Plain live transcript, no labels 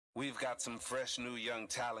We've got some fresh new young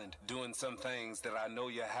talent doing some things that I know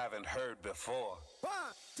you haven't heard before. 1,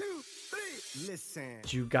 2, 3, listen.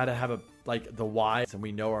 You got to have the why, and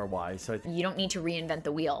we know our why. So you don't need to reinvent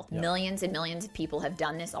the wheel. Yeah. Millions and millions of people have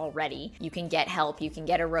done this already. You can get help, you can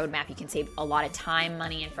get a roadmap, you can save a lot of time,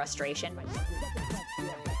 money, and frustration.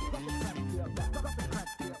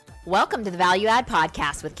 Welcome to the Value Add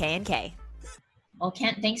Podcast with K&K. Well,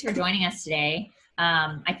 Kent, thanks for joining us today.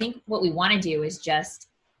 I think what we want to do is just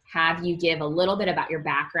have you give a little bit about your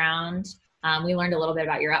background. We learned a little bit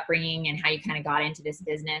about your upbringing and how you kind of got into this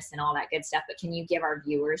business and all that good stuff. But can you give our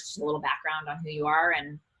viewers just a little background on who you are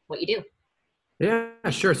and what you do? Yeah,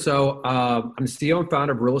 sure. So I'm the CEO and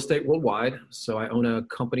founder of Real Estate Worldwide. So I own a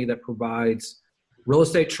company that provides real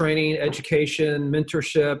estate training, education,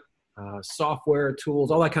 mentorship, software,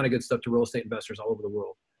 tools, all that kind of good stuff to real estate investors all over the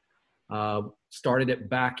world. Started it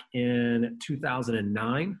back in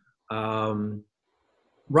 2009.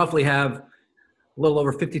 Roughly have a little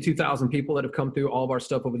over 52,000 people that have come through all of our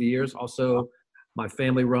stuff over the years. Also, my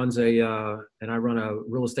family runs and I run a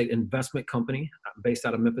real estate investment company based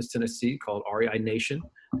out of Memphis, Tennessee called REI Nation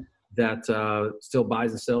that still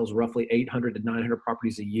buys and sells roughly 800 to 900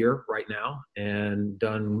 properties a year right now, and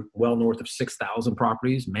done well north of 6,000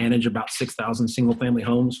 properties, manage about 6,000 single family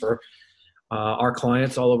homes for our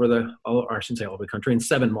clients all over I shouldn't say all over the country, in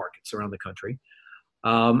 7 markets around the country.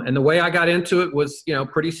 And the way I got into it was,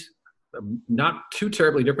 pretty not too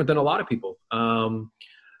terribly different than a lot of people. A lot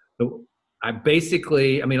of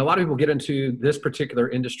people get into this particular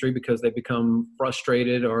industry because they become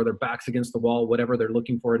frustrated or their back's against the wall, whatever. They're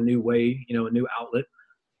looking for a new way, a new outlet.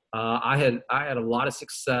 I had a lot of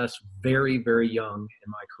success very, very young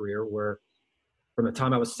in my career, where from the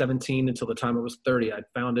time I was 17 until the time I was 30, I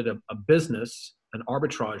founded a business, an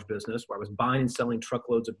arbitrage business, where I was buying and selling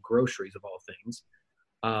truckloads of groceries of all things.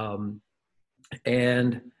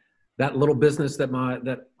 And that little business that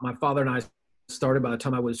my father and I started, by the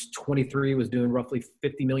time I was 23, was doing roughly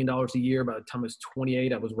 $50 million a year. By the time I was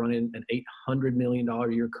 28, I was running an $800 million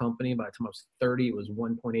a year company. By the time I was 30, it was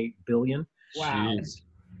 $1.8 billion. Wow.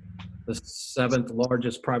 The 7th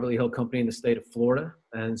largest privately held company in the state of Florida.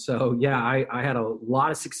 And so, yeah, I had a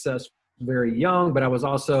lot of success very young, but I was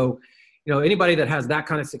also, anybody that has that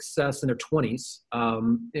kind of success in their 20s,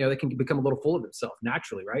 they can become a little full of themselves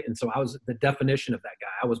naturally, right? And so I was the definition of that guy.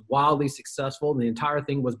 I was wildly successful, and the entire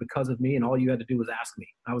thing was because of me, and all you had to do was ask me.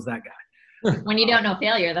 I was that guy. When you don't know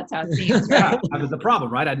failure, that's how it seems. Yeah, that was the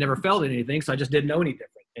problem, right? I'd never failed at anything, so I just didn't know any different.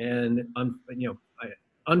 And,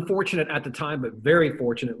 unfortunate at the time, but very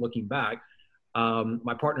fortunate looking back.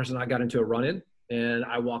 My partners and I got into a run-in, and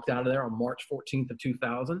I walked out of there on March 14th of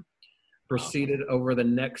 2000. Proceeded over the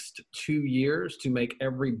next 2 years to make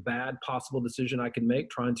every bad possible decision I could make,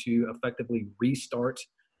 trying to effectively restart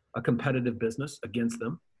a competitive business against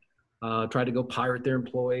them. Tried to go pirate their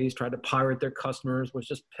employees, tried to pirate their customers, was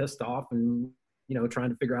just pissed off and,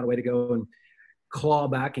 trying to figure out a way to go and claw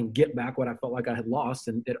back and get back what I felt like I had lost.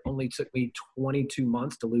 And it only took me 22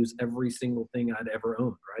 months to lose every single thing I'd ever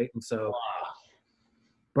owned, right? And so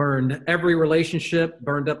burned every relationship,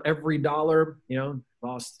 burned up every dollar,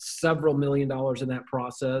 lost several $1 million in that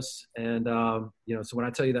process. And, so when I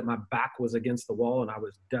tell you that my back was against the wall and I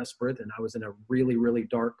was desperate and I was in a really, really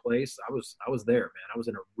dark place, I was there, man. I was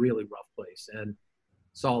in a really rough place, and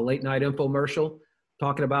saw a late night infomercial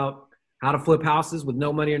talking about how to flip houses with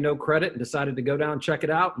no money or no credit, and decided to go down and check it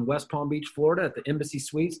out in West Palm Beach, Florida at the Embassy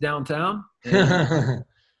Suites downtown.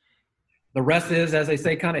 The rest is, as they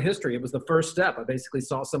say, kind of history. It was the first step. I basically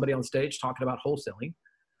saw somebody on stage talking about wholesaling.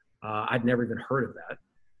 I'd never even heard of that.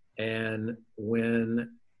 And when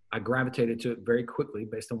I gravitated to it very quickly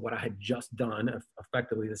based on what I had just done,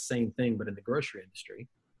 effectively the same thing, but in the grocery industry.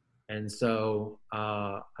 And so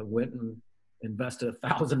I went and invested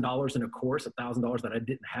 $1,000 in a course, $1,000 that I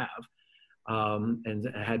didn't have, and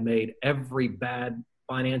had made every bad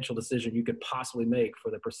financial decision you could possibly make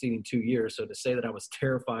for the preceding 2 years. So to say that I was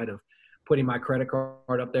terrified of putting my credit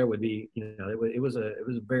card up there would be, it was a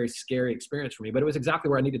very scary experience for me, but it was exactly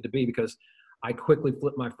where I needed to be, because I quickly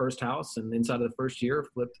flipped my first house, and inside of the first year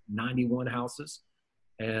flipped 91 houses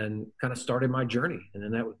and kind of started my journey. And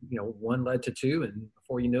then that, 1 led to 2, and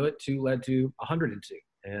before you knew it, 2 led to 102.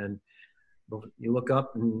 And you look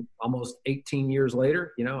up, and almost 18 years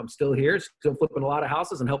later, I'm still here, still flipping a lot of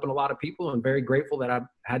houses and helping a lot of people. I'm very grateful that I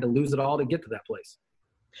had to lose it all to get to that place.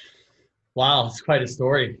 Wow, it's quite a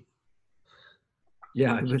story.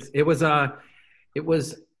 Yeah, it was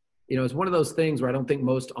one of those things where I don't think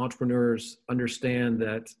most entrepreneurs understand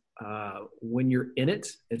that when you're in it,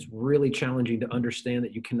 it's really challenging to understand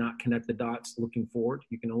that you cannot connect the dots looking forward.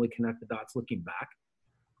 You can only connect the dots looking back.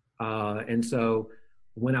 And so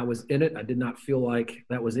when I was in it, I did not feel like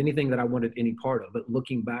that was anything that I wanted any part of. But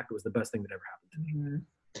looking back, it was the best thing that ever happened to me.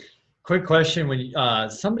 Mm-hmm. Quick question. When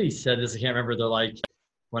somebody said this, I can't remember. They're like,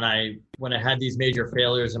 when I had these major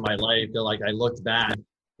failures in my life, they're like, I looked back,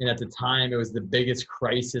 and at the time it was the biggest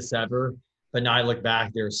crisis ever. But now I look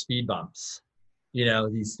back, there were speed bumps,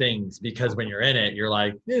 these things, because when you're in it, you're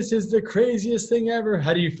like, this is the craziest thing ever.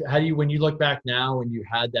 How do you, when you look back now, when you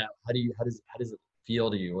had that, how does it feel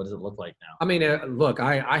to you? What does it look like now? I mean, look,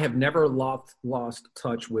 I have never lost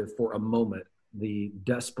touch with, for a moment, the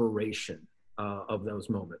desperation of those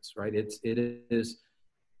moments, right? It is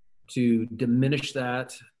to diminish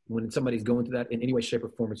that when somebody's going through that in any way, shape, or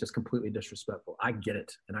form. It's just completely disrespectful. I get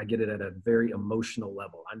it. And I get it at a very emotional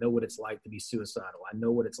level. I know what it's like to be suicidal. I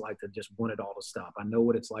know what it's like to just want it all to stop. I know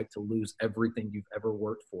what it's like to lose everything you've ever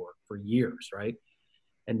worked for years, right?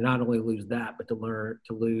 And not only lose that, but to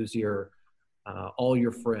lose your, all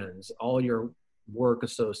your friends, all your work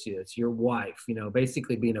associates, your wife,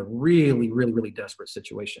 basically be in a really, really, really desperate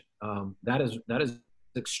situation. That is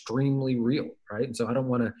extremely real, right? And so I don't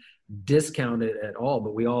want to discount it at all,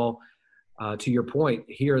 but we all, to your point,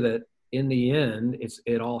 hear that in the end,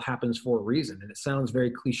 it all happens for a reason. And it sounds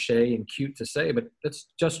very cliche and cute to say, but it's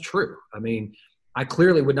just true. I mean, I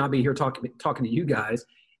clearly would not be here talking to you guys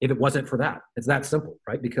if it wasn't for that. It's that simple,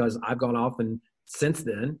 right? Because I've gone off, and since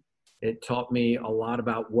then, it taught me a lot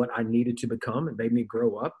about what I needed to become. It made me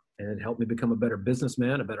grow up, and it helped me become a better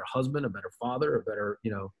businessman, a better husband, a better father, a better,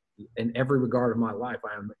 in every regard of my life.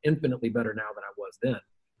 I am infinitely better now than I was then.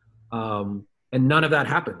 And none of that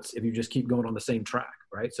happens if you just keep going on the same track,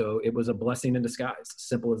 right? So it was a blessing in disguise,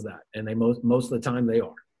 simple as that. And they most of the time they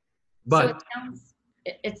are. But so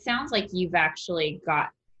it sounds like you've actually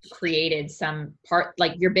created some part,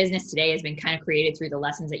 like your business today has been kind of created through the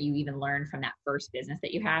lessons that you even learned from that first business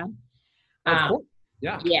that you had. of course.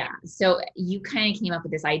 Yeah. Yeah. So you kind of came up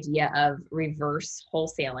with this idea of reverse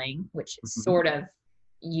wholesaling, which sort of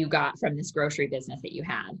you got from this grocery business that you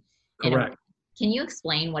had. Correct. Can you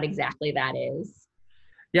explain what exactly that is?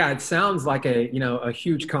 Yeah, it sounds like a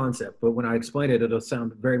huge concept, but when I explain it, it'll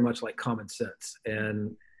sound very much like common sense.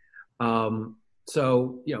 And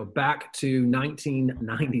so, back to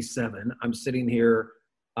 1997, I'm sitting here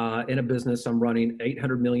in a business. I'm running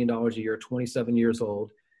 $800 million a year, 27 years old.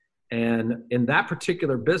 And in that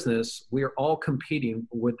particular business, we are all competing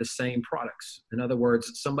with the same products. In other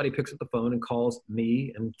words, somebody picks up the phone and calls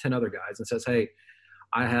me and 10 other guys and says, hey,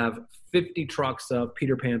 I have 50 trucks of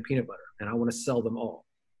Peter Pan peanut butter, and I want to sell them all.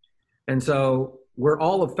 And so we're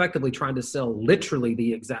all effectively trying to sell literally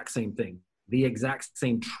the exact same thing, the exact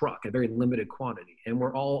same truck, a very limited quantity. And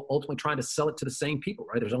we're all ultimately trying to sell it to the same people,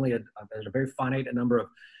 right? There's only there's a very finite number of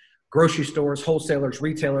grocery stores, wholesalers,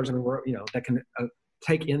 retailers, and that can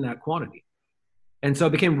take in that quantity. And so it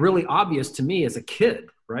became really obvious to me as a kid,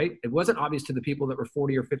 right? It wasn't obvious to the people that were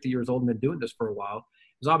 40 or 50 years old and been doing this for a while.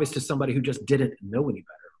 It was obvious to somebody who just didn't know any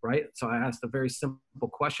better, right? So I asked a very simple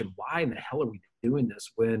question: why in the hell are we doing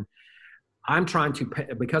this when I'm trying to pay,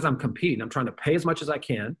 because I'm competing, I'm trying to pay as much as I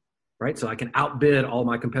can, right? So I can outbid all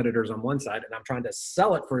my competitors on one side, and I'm trying to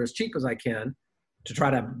sell it for as cheap as I can to try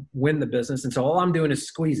to win the business. And so all I'm doing is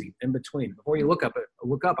squeezing in between. Before you look up,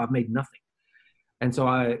 I've made nothing. And so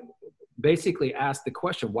I basically asked the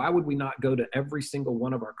question, why would we not go to every single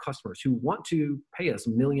one of our customers who want to pay us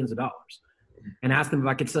millions of dollars and ask them if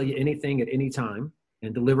I could sell you anything at any time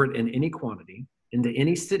and deliver it in any quantity into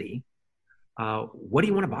any city? What do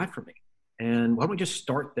you want to buy from me? And why don't we just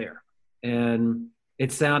start there? And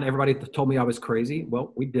everybody told me I was crazy.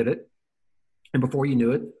 Well, we did it. And before you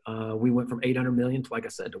knew it, we went from 800 million to, like I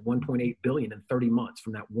said, to 1.8 billion in 30 months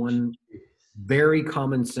from that one very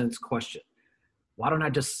common sense question. Why don't I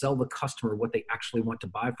just sell the customer what they actually want to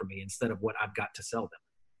buy from me instead of what I've got to sell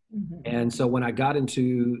them? Mm-hmm. And so when I got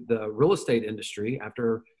into the real estate industry,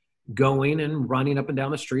 after going and running up and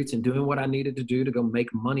down the streets and doing what I needed to do to go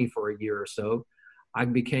make money for a year or so, I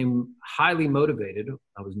became highly motivated.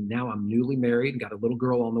 I'm newly married, got a little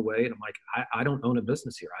girl on the way. And I'm like, I don't own a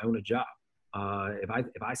business here. I own a job.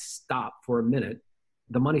 If I stop for a minute,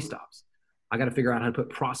 the money stops. I got to figure out how to put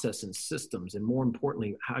process and systems, and more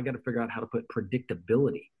importantly, I got to figure out how to put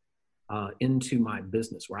predictability into my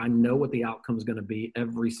business where I know what the outcome is going to be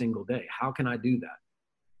every single day. How can I do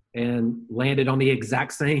that? And landed on the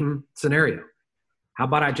exact same scenario. How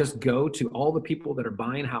about I just go to all the people that are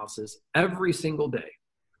buying houses every single day?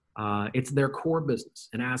 It's their core business,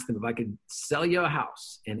 and ask them if I could sell you a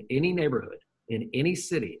house in any neighborhood, in any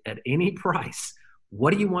city, at any price.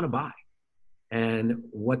 What do you want to buy? And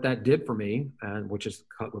what that did for me, which is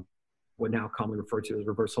what now commonly referred to as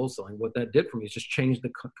reverse wholesaling, what that did for me is just change the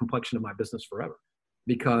complexion of my business forever.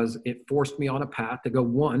 because it forced me on a path to go,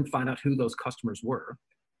 one, find out who those customers were.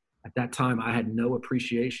 At that time, I had no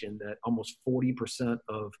appreciation that almost 40%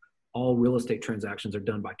 of all real estate transactions are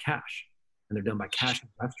done by cash, and they're done by cash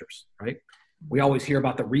investors, right? We always hear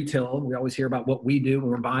about the retail, we always hear about what we do when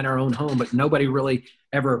we're buying our own home, but nobody really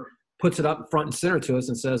ever puts it up front and center to us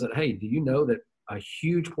and says that, hey, do you know that a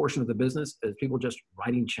huge portion of the business is people just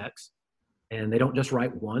writing checks, and they don't just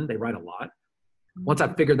write one, they write a lot. Once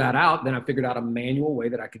I figured that out, then I figured out a manual way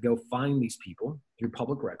that I could go find these people through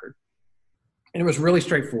public record. And it was really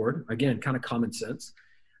straightforward. Again, kind of common sense.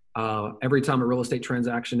 Every time a real estate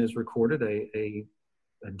transaction is recorded, a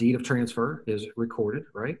deed of transfer is recorded,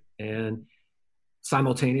 right? And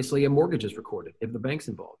simultaneously, a mortgage is recorded if the bank's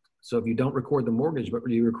involved. So if you don't record the mortgage, but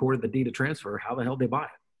you recorded the deed of transfer, how the hell did they buy it?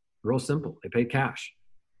 Real simple. They paid cash.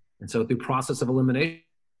 And so through process of elimination,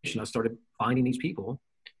 I started finding these people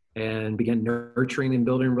and began nurturing and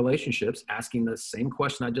building relationships, asking the same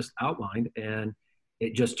question I just outlined. And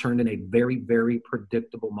it just turned in a very, very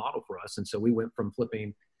predictable model for us. And so we went from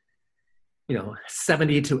flipping,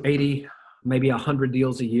 70 to 80, maybe 100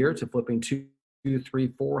 deals a year to flipping 200,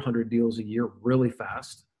 300, 400 deals a year really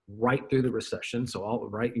fast, right through the recession. So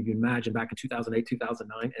you can imagine back in 2008,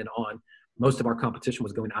 2009 and on, most of our competition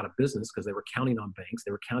was going out of business because they were counting on banks.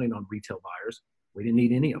 They were counting on retail buyers. We didn't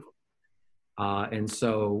need any of them. And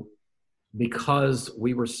so because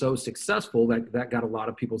we were so successful, that got a lot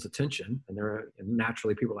of people's attention. And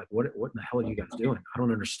naturally people are like, what in the hell are you guys doing? I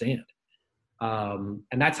don't understand.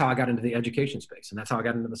 And that's how I got into the education space. And that's how I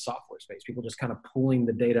got into the software space. People just kind of pulling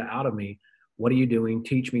the data out of me. What are you doing?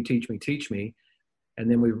 Teach me, teach me, teach me. And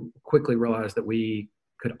then we quickly realized that we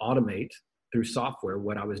could automate through software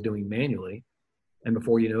what I was doing manually. And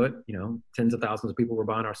before you knew it, tens of thousands of people were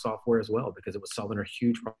buying our software as well because it was solving a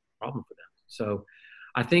huge problem for them. So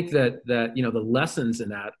I think that the lessons in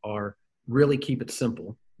that are really keep it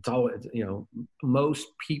simple. It's always, most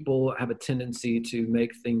people have a tendency to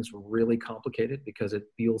make things really complicated because it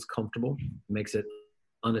feels comfortable, makes it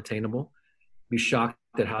unattainable. Be shocked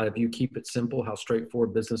at how, if you keep it simple, how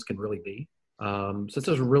straightforward business can really be. So it's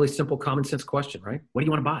just a really simple, common sense question, right? What do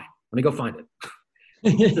you want to buy? Let me go find it.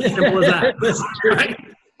 It's as simple as that. That's true. Right?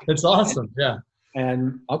 It's awesome. Yeah.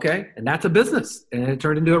 And that's a business, and it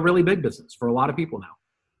turned into a really big business for a lot of people now.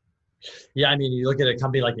 Yeah. I mean, you look at a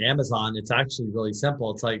company like Amazon, it's actually really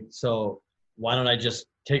simple. It's like, so why don't I just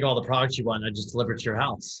take all the products you want and I just deliver it to your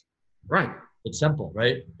house? Right. It's simple,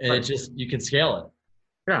 right? And It just, you can scale it.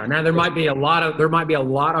 Yeah. Now there might be a lot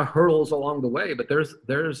of hurdles along the way, but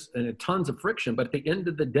there's tons of friction. But at the end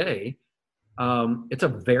of the day, it's a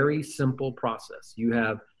very simple process. You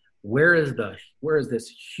have, where is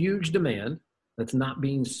this huge demand that's not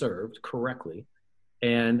being served correctly,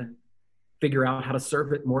 and figure out how to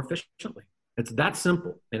serve it more efficiently. It's that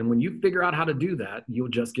simple. And when you figure out how to do that, you'll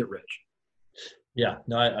just get rich. Yeah,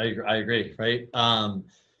 no, I agree. Right.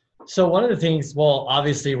 So one of the things, well,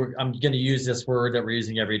 obviously I'm going to use this word that we're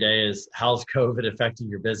using every day is, how's COVID affecting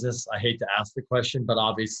your business? I hate to ask the question, but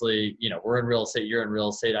obviously, we're in real estate, you're in real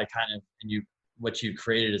estate. What you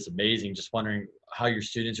created is amazing. Just wondering how your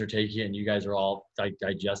students are taking it and you guys are all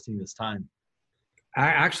digesting this time.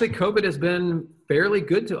 Actually, COVID has been fairly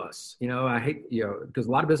good to us. I hate, because a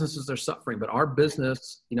lot of businesses are suffering, but our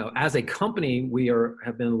business, as a company,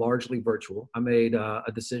 have been largely virtual. I made a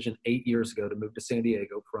decision 8 years ago to move to San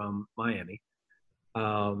Diego from Miami.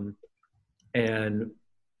 And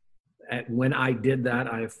when I did that,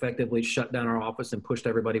 I effectively shut down our office and pushed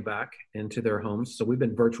everybody back into their homes. So we've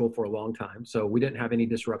been virtual for a long time. So we didn't have any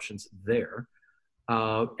disruptions there.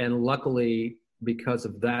 And luckily, because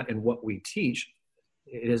of that and what we teach,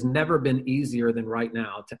 it has never been easier than right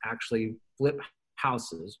now to actually flip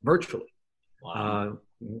houses virtually. Wow.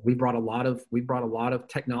 We brought a lot of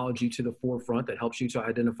technology to the forefront that helps you to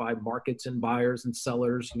identify markets and buyers and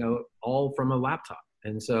sellers, all from a laptop.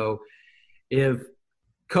 And so if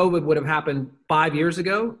COVID would have happened 5 years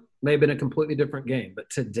ago, may have been a completely different game. But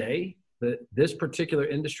today, this particular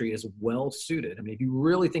industry is well suited. I mean, if you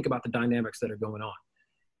really think about the dynamics that are going on,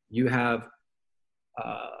 you have,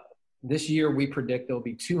 this year, we predict there'll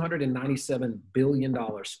be $297 billion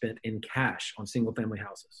spent in cash on single-family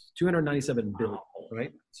houses. $297 billion,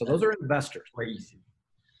 right? So those are investors. Crazy.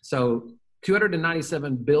 So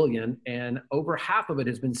 $297 billion, and over half of it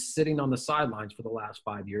has been sitting on the sidelines for the last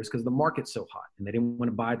 5 years because the market's so hot, and they didn't want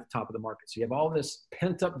to buy at the top of the market. So you have all this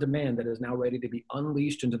pent-up demand that is now ready to be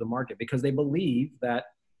unleashed into the market because they believe that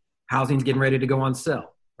housing's getting ready to go on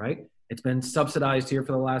sale, right? It's been subsidized here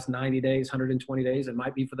for the last 90 days, 120 days. It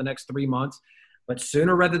might be for the next 3 months, but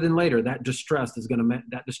sooner rather than later, that distress is going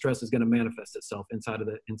to manifest itself inside of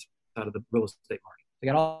the real estate market. They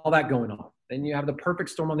got all that going on. Then you have the perfect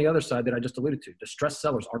storm on the other side that I just alluded to. Distressed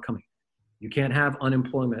sellers are coming. You can't have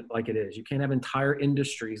unemployment like it is. You can't have entire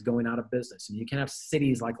industries going out of business. And you can't have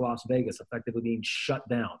cities like Las Vegas effectively being shut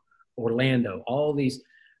down. Orlando, all these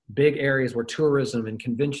big areas where tourism and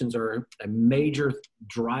conventions are a major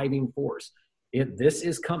driving force. This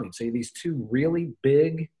is coming. So these two really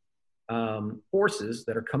big forces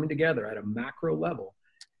that are coming together at a macro level.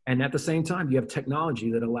 And at the same time, you have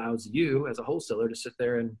technology that allows you as a wholesaler to sit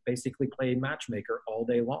there and basically play matchmaker all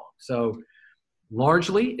day long. So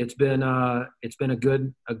largely, it's been a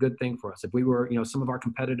good thing for us. If we were, some of our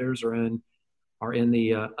competitors are in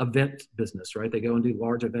the event business, right? They go and do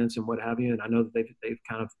large events and what have you. And I know that they've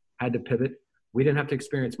kind of had to pivot. We didn't have to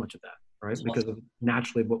experience much of that, right? Because of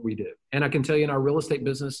naturally what we do. And I can tell you in our real estate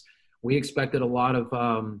business, we expected a lot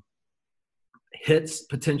of hits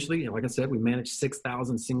potentially. Like I said, we managed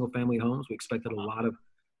 6,000 single family homes. We expected a lot of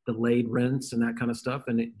delayed rents and that kind of stuff.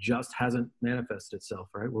 And it just hasn't manifested itself,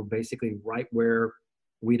 right? We're basically right where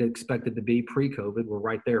we'd expected to be pre-COVID. We're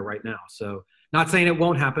right there right now. So not saying it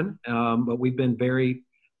won't happen, but we've been very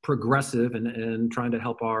progressive in trying to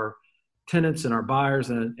help our tenants and our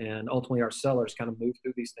buyers and ultimately our sellers kind of move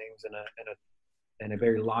through these things in a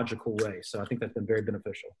very logical way. So I think that's been very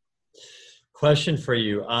beneficial. Question for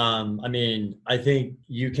you. I think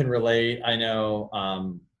you can relate. I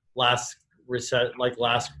know last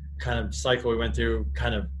kind of cycle we went through,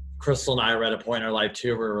 kind of Crystal and I are at a point in our life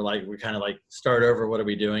too, where we kind of start over. What are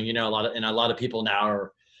we doing? A lot of people now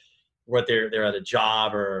are they're at a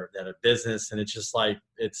job or at a business, and it's just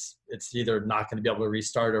it's either not going to be able to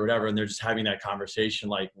restart or whatever. And they're just having that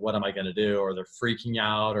conversation, what am I going to do? Or they're freaking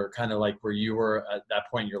out, or kind of like where you were at that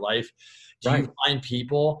point in your life. Do you find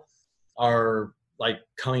people are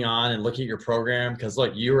coming on and looking at your program? Because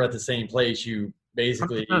look, you were at the same place. You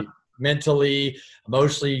basically mentally,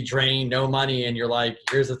 emotionally drained, no money, and you're like,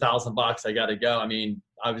 here's $1,000, I got to go.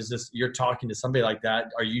 You're talking to somebody like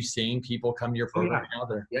that. Are you seeing people come to your program out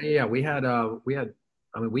there? Yeah. We had our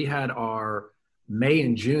May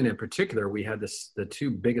and June in particular, we had the two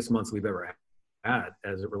biggest months we've ever had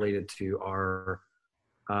as it related to our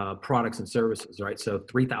products and services, right? So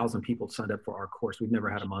 3,000 people signed up for our course. We've never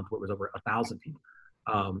had a month where it was over 1,000 people.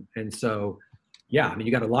 And so,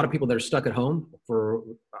 you got a lot of people that are stuck at home for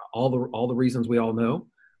all the reasons we all know.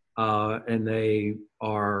 And they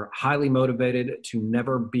are highly motivated to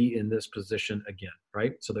never be in this position again,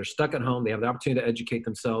 right? So they're stuck at home. They have the opportunity to educate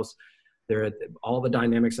themselves. All the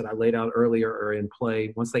dynamics that I laid out earlier are in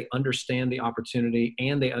play. Once they understand the opportunity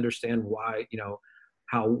and they understand why,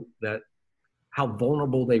 how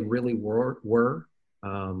vulnerable they really were.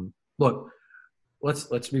 Look,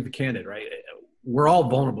 let's be candid, right? We're all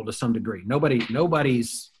vulnerable to some degree.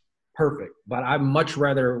 Nobody's perfect, but I much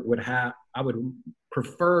rather I would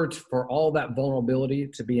prefer for all that vulnerability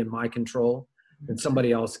to be in my control than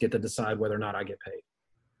somebody else get to decide whether or not I get paid.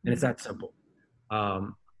 And it's that simple.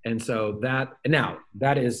 And so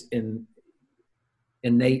that is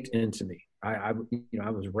innate into me. I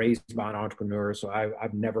was raised by an entrepreneur, so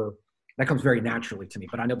that comes very naturally to me,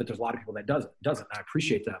 but I know that there's a lot of people that doesn't. I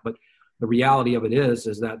appreciate that. But the reality of it is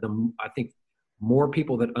that I think more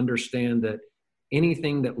people that understand that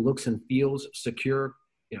anything that looks and feels secure,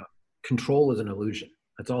 control is an illusion.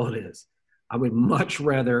 That's all it is. I would much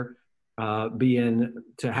rather to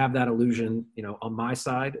have that illusion, on my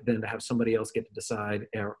side than to have somebody else get to decide.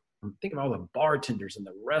 Think of all the bartenders and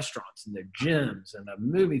the restaurants and the gyms and the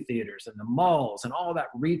movie theaters and the malls and all that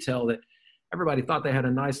retail that everybody thought they had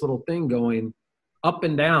a nice little thing going up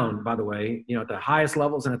and down, by the way, at the highest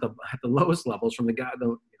levels and at the lowest levels, from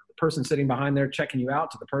the person sitting behind there checking you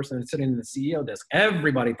out to the person that's sitting in the CEO desk.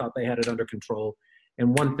 Everybody thought they had it under control,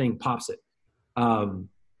 and one thing pops it.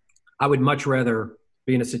 I would much rather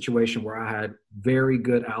be in a situation where I had very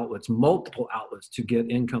good outlets, multiple outlets to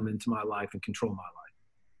get income into my life and control my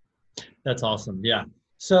life. That's awesome. Yeah.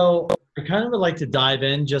 So I kind of would like to dive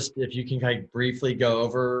in, just if you can kind of briefly go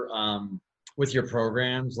over with your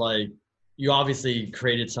programs. You obviously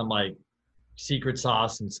created some secret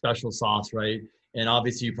sauce and special sauce, right? And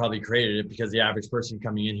obviously you probably created it because the average person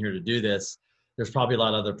coming in here to do this, there's probably a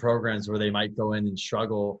lot of other programs where they might go in and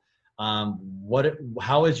struggle.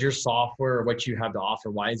 How is your software, what you have to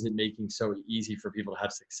offer? Why is it making so easy for people to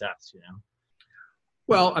have success?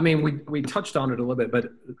 Well, we touched on it a little bit, but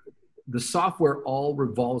the software all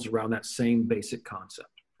revolves around that same basic concept,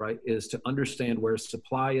 right? Is to understand where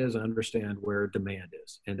supply is and understand where demand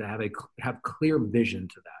is, and to have clear vision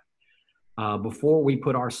to that. Before we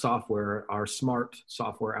put our smart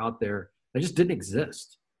software out there, they just didn't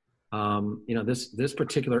exist. This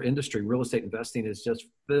particular industry, real estate investing, is just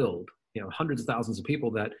filled, hundreds of thousands of people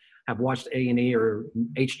that have watched A&E or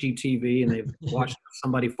HGTV, and they've watched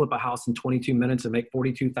somebody flip a house in 22 minutes and make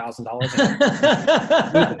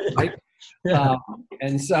 $42,000. Right? Yeah.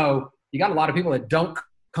 And so you got a lot of people that don't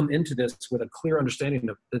come into this with a clear understanding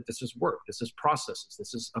of that this is work, this is processes,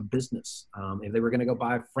 this is a business. If they were going to go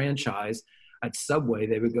buy a franchise at Subway,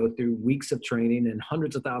 they would go through weeks of training and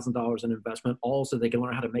hundreds of thousands of dollars in investment, all so they can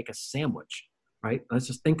learn how to make a sandwich, right? Let's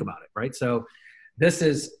just think about it, right? So this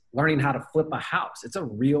is learning how to flip a house. It's a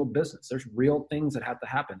real business. There's real things that have to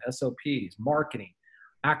happen, SOPs, marketing,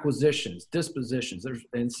 acquisitions, dispositions.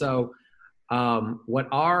 And so what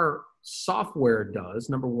our software does,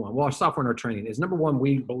 number one, well, our software and our training is, number one,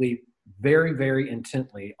 we believe very, very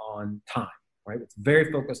intently on time, right? It's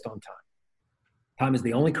very focused on time. Time is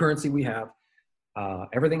the only currency we have.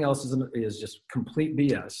 Everything else is just complete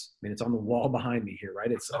BS. I mean, it's on the wall behind me here,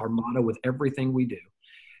 right? It's our motto with everything we do.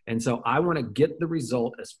 And so I want to get the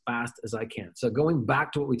result as fast as I can. So going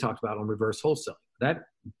back to what we talked about on reverse wholesaling, that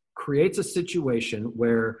creates a situation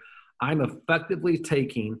where I'm effectively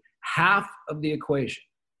taking half of the equation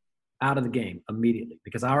out of the game immediately,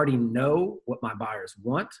 because I already know what my buyers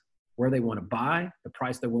want, where they want to buy, the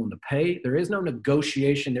price they're willing to pay. There is no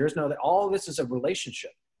negotiation. There is no, all this is a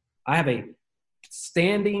relationship. I have a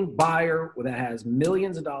standing buyer that has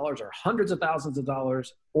millions of dollars or hundreds of thousands of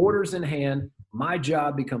dollars, orders in hand. My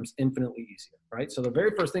job becomes infinitely easier, right? So the very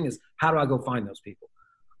first thing is, how do I go find those people?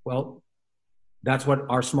 Well, that's what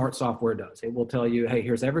our smart software does. It will tell you, hey,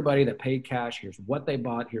 here's everybody that paid cash. Here's what they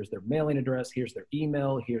bought. Here's their mailing address. Here's their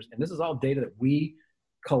email. And this is all data that we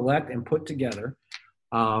collect and put together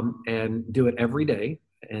and do it every day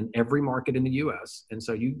in every market in the US. And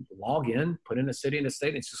so you log in, put in a city and a state,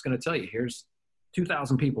 and it's just going to tell you, here's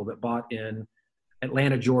 2,000 people that bought in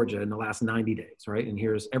Atlanta, Georgia in the last 90 days, right? And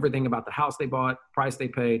here's everything about the house they bought, price they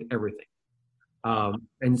paid, everything.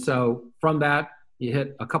 And so from that, you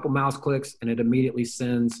hit a couple mouse clicks and it immediately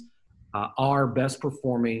sends our best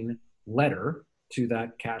performing letter to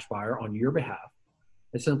that cash buyer on your behalf.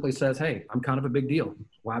 It simply says, hey, I'm kind of a big deal.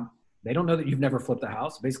 Why? They don't know that you've never flipped a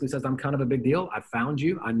house. It basically says, I'm kind of a big deal. I found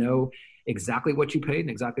you. I know exactly what you paid and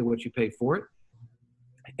exactly what you paid for it.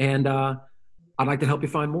 And I'd like to help you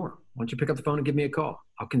find more. Why don't you pick up the phone and give me a call?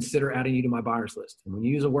 I'll consider adding you to my buyers list. And when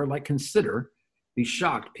you use a word like consider, be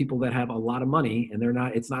shocked. People that have a lot of money and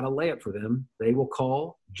it's not a layup for them, they will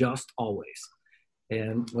call just always.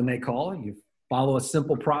 And when they call, you follow a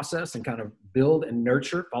simple process and kind of build and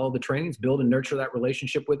nurture, follow the trainings, build and nurture that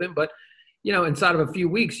relationship with them. But, you know, inside of a few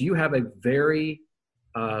weeks, you have a very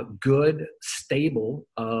good stable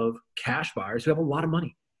of cash buyers who have a lot of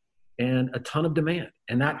money and a ton of demand.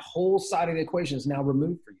 And that whole side of the equation is now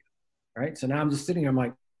removed for you, right? So now I'm just sitting here, I'm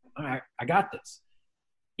like, all right, I got this.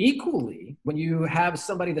 Equally, when you have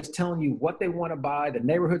somebody that's telling you what they want to buy, the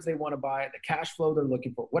neighborhoods they want to buy, the cash flow they're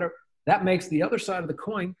looking for, whatever, that makes the other side of the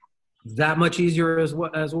coin that much easier as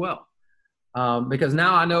well. Because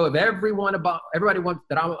now I know if everybody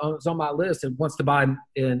is on my list and wants to buy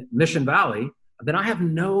in Mission Valley, then I have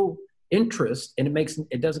no interest, and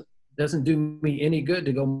it doesn't do me any good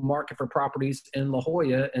to go market for properties in La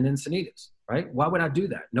Jolla and Encinitas, right? Why would I do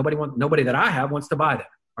that? Nobody that I have wants to buy that,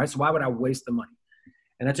 right? So why would I waste the money?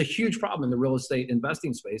 And that's a huge problem in the real estate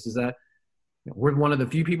investing space, is that we're one of the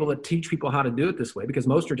few people that teach people how to do it this way, because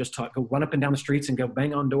most are just taught, go run up and down the streets and go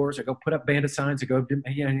bang on doors or go put up bandit signs or go,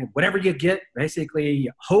 whatever you get, basically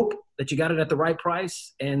hope that you got it at the right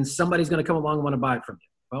price and somebody's going to come along and want to buy it from you.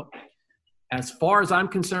 Well, as far as I'm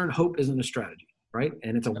concerned, hope isn't a strategy, right?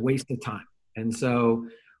 And it's a waste of time. And so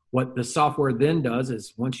what the software then does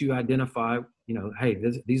is, once you identify, hey,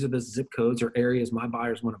 these are the zip codes or areas my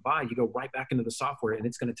buyers want to buy, you go right back into the software and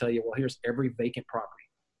it's going to tell you, well, here's every vacant property.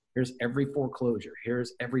 Here's every foreclosure.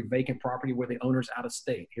 Here's every vacant property where the owner's out of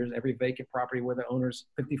state. Here's every vacant property where the owner's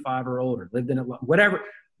 55 or older, lived in it, whatever,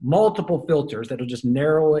 multiple filters that'll just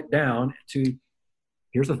narrow it down to,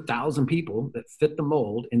 here's 1,000 people that fit the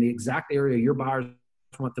mold in the exact area your buyers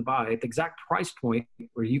want to buy at the exact price point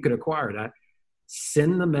where you could acquire it at.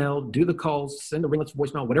 Send the mail, do the calls, send the ringless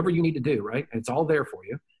voicemail, whatever you need to do, right? And it's all there for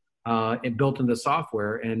you and built into the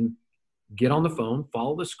software. And get on the phone,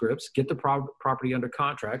 follow the scripts, get the property under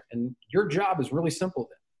contract. And your job is really simple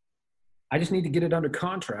then. I just need to get it under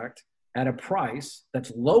contract at a price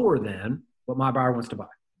that's lower than what my buyer wants to buy.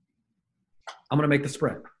 I'm going to make the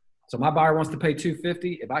spread. So my buyer wants to pay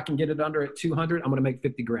 $250. If I can get it under at $200, I'm going to make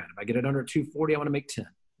 $50,000. If I get it under at $240, I'm going to make 10,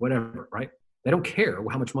 whatever, right? They don't care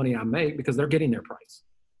how much money I make because they're getting their price.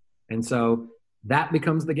 And so that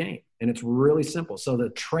becomes the game. And it's really simple. So the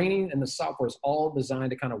training and the software is all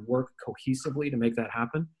designed to kind of work cohesively to make that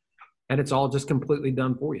happen. And it's all just completely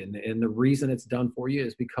done for you. And the reason it's done for you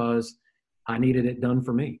is because I needed it done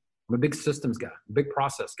for me. I'm a big systems guy, big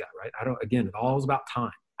process guy, right? Again, it's all about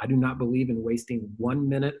time. I do not believe in wasting 1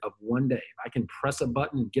 minute of one day. If I can press a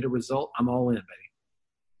button and get a result, I'm all in, baby.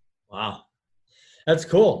 Wow. That's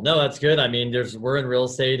cool. No, that's good. I mean, we're in real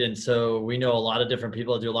estate, and so we know a lot of different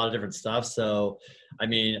people that do a lot of different stuff. So, I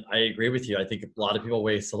mean, I agree with you. I think a lot of people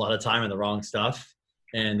waste a lot of time on the wrong stuff,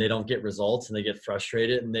 and they don't get results, and they get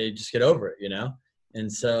frustrated, and they just get over it, you know? And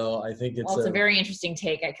so I think it's a very interesting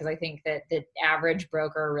take, because I think that the average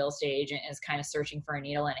broker or real estate agent is kind of searching for a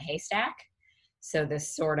needle in a haystack. So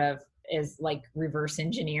this sort of is like reverse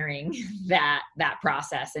engineering that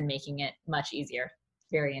process and making it much easier.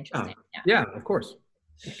 Very interesting. Yeah, of course.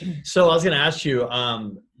 So I was going to ask you,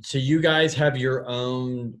 so you guys have your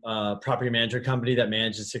own property management company that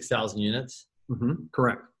manages 6,000 units? Mm-hmm.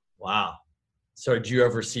 Correct. Wow. So do you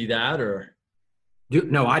oversee that, or?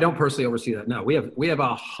 No, I don't personally oversee that. No, we have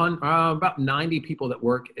about 90 people that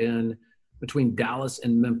work in between Dallas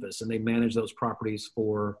and Memphis, and they manage those properties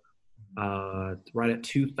for right at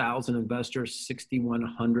 2,000 investors,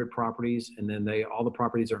 6,100 properties, and then all the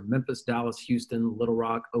properties are Memphis, Dallas, Houston, Little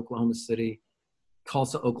Rock, Oklahoma City,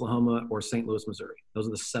 Tulsa, Oklahoma, or St. Louis, Missouri. Those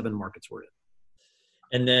are the 7 markets we're in.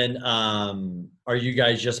 And then, are you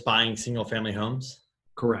guys just buying single family homes?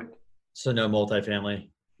 Correct. So no multifamily?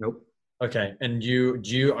 Nope. Okay. And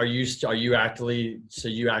are you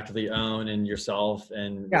actively own and yourself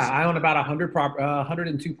and? Yeah, I own about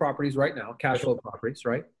 102 properties right now, cash flow properties,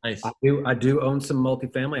 right? Nice. I do own some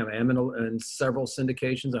multifamily. I am in several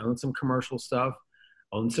syndications. I own some commercial stuff,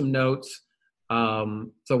 own some notes.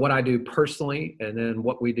 So what I do personally, and then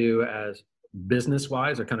what we do as business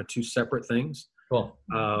wise, are kind of 2 separate things. Cool.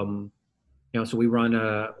 So we run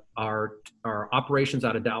our operations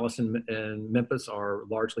out of Dallas and Memphis are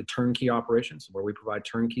largely turnkey operations, where we provide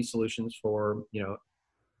turnkey solutions for,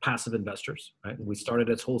 passive investors, right? We started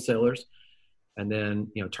as wholesalers, and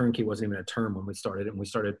then, turnkey wasn't even a term when we started, and we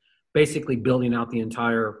started basically building out the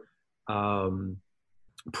entire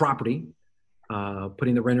property,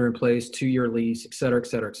 putting the renter in place, 2-year lease, et cetera,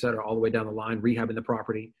 all the way down the line, rehabbing the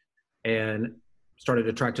property, and started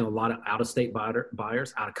attracting a lot of out-of-state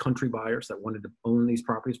buyers, out-of-country buyers that wanted to own these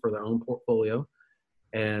properties for their own portfolio,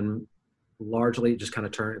 and largely just kind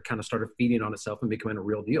of started feeding on itself and becoming a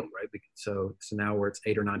real deal, right? So now where it's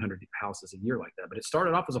 800 or 900 houses a year like that. But it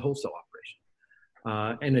started off as a wholesale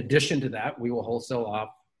operation. In addition to that, we will wholesale off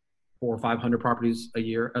 400 or 500 properties a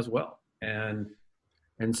year as well, and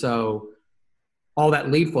so all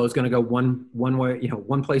that lead flow is going to go one way,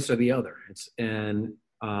 one place or the other.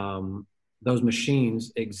 Those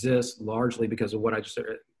machines exist largely because of what I just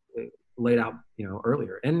laid out,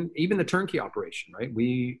 earlier. And even the turnkey operation, right?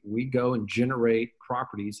 We go and generate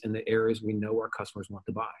properties in the areas we know our customers want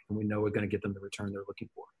to buy, and we know we're going to get them the return they're looking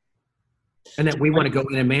for, and that we want to go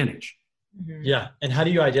in and manage. Mm-hmm. Yeah. And how do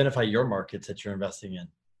you identify your markets that you're investing in?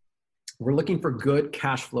 We're looking for good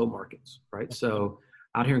cash flow markets, right? So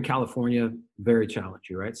out here in California, very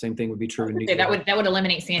challenging, right? Same thing would be true in New York. That would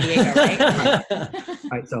eliminate San Diego, right?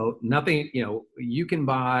 Right. So nothing, you can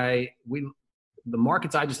buy, the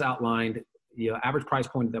markets I just outlined, average price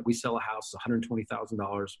point that we sell a house is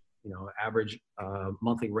 $120,000, average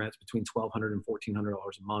monthly rents between $1,200 and $1,400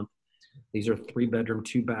 a month. These are 3-bedroom,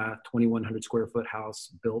 2-bath, 2,100 square foot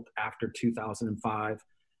house built after 2005.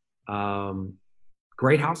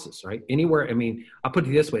 Great houses, right? Anywhere. I mean, I'll put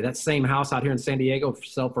it this way. That same house out here in San Diego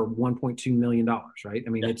sell for $1.2 million, right? I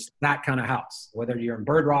mean, It's that kind of house, whether you're in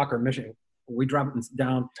Bird Rock or Michigan. We drive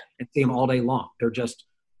down and see them all day long.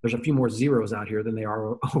 There's a few more zeros out here than they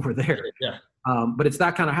are over there. Yeah. But it's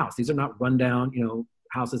that kind of house. These are not rundown,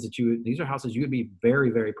 houses these are houses you would be very,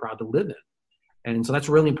 very proud to live in. And so that's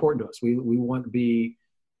really important to us. We want to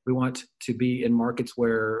be in markets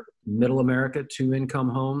where middle America, 2-income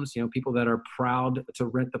homes, people that are proud to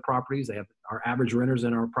rent the properties. They have our average renters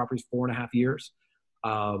in our properties 4.5 years.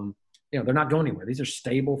 They're not going anywhere. These are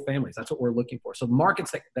stable families. That's what we're looking for. So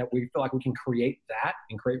markets that we feel like we can create that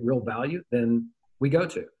and create real value, then we go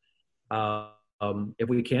to. If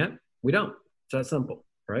we can't, we don't. It's that simple,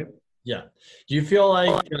 right? Yeah. Do you feel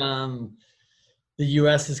like the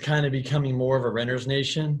U.S. is kind of becoming more of a renter's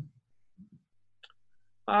nation?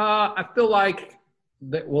 I feel like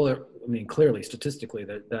that. Well, clearly, statistically,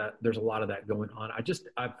 that there's a lot of that going on.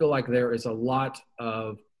 I feel like there is a lot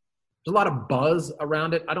of buzz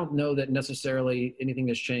around it. I don't know that necessarily anything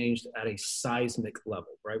has changed at a seismic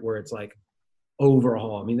level, right? Where it's like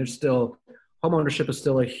overhaul. I mean, there's still homeownership is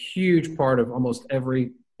still a huge part of almost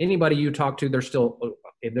anybody you talk to.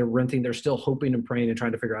 If they're renting, they're still hoping and praying and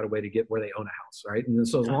trying to figure out a way to get where they own a house, right? And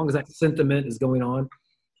so as long as that sentiment is going on,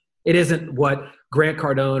 it isn't what Grant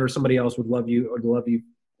Cardone or somebody else would love you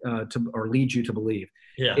to lead you to believe.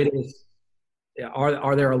 Yeah. It is.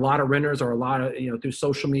 Are there a lot of renters, or a lot of, through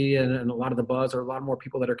social media and a lot of the buzz, or a lot more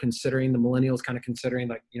people that are considering, the millennials kind of considering,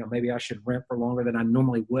 like, maybe I should rent for longer than I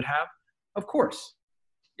normally would have? Of course.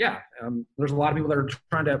 Yeah. There's a lot of people that are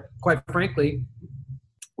trying to, quite frankly,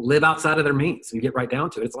 live outside of their means. You get right down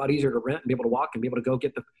to it. It's a lot easier to rent and be able to walk and be able to go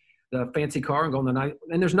get the fancy car and go on the night.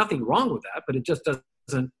 And there's nothing wrong with that, but it just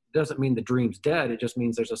doesn't mean the dream's dead. It just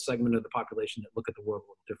means there's a segment of the population that look at the world a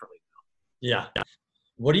little differently now. Yeah.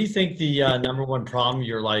 What do you think the number one problem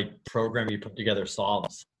your program you put together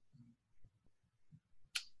solves?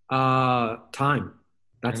 Time.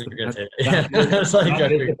 That's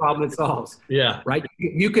the problem it solves. Yeah. Right.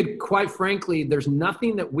 You could, quite frankly, there's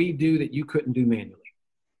nothing that we do that you couldn't do manually.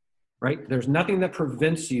 Right. There's nothing that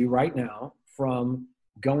prevents you right now from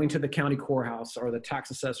going to the county courthouse or the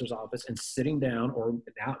tax assessor's office and sitting down, or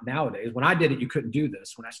nowadays, when I did it, you couldn't do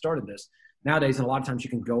this. When I started this, nowadays, and a lot of times you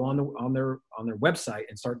can go on their website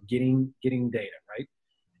and start getting data, right?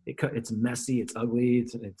 It's messy, it's ugly,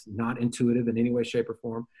 it's not intuitive in any way, shape, or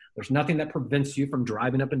form. There's nothing that prevents you from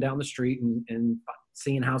driving up and down the street and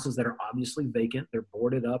seeing houses that are obviously vacant. They're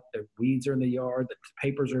boarded up, their weeds are in the yard, the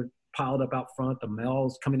papers are piled up out front, the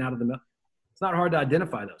mail's coming out of the mail. It's not hard to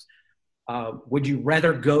identify those. Would you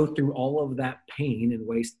rather go through all of that pain and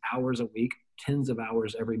waste hours a week, tens of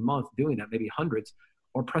hours every month doing that, maybe hundreds,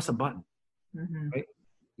 or press a button? Mm-hmm. Right?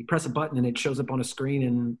 You press a button and it shows up on a screen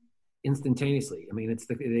and instantaneously. I mean, it's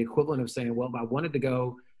the equivalent of saying, well, if I wanted to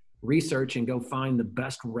go research and go find the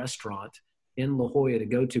best restaurant in La Jolla to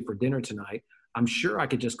go to for dinner tonight, I'm sure I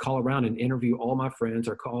could just call around and interview all my friends,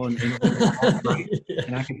 or call and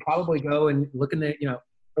and I could probably go and look in the,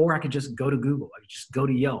 or I could just go to Google. I could just go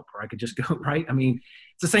to Yelp, or I could just go, right? I mean,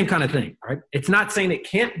 it's the same kind of thing, right? It's not saying it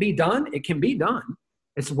can't be done. It can be done.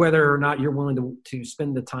 It's whether or not you're willing to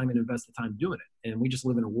spend the time and invest the time doing it. And we just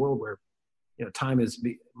live in a world where, time is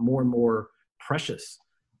more and more precious.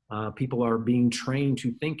 People are being trained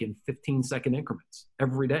to think in 15-second increments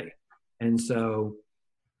every day. And so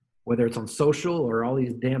whether it's on social or all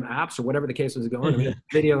these damn apps or whatever the case is going, I mean,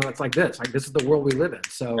 video that's like this is the world we live in.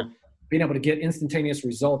 So being able to get instantaneous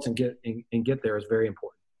results and get there is very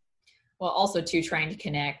important. Well, also too, trying to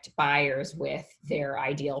connect buyers with their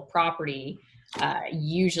ideal property.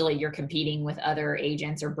 Usually you're competing with other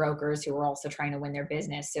agents or brokers who are also trying to win their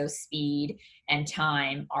business. So speed and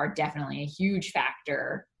time are definitely a huge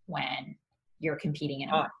factor when you're competing in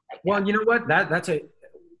a market like that. Well, you know what?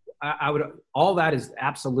 All that is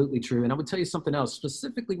absolutely true. And I would tell you something else,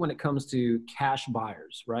 specifically when it comes to cash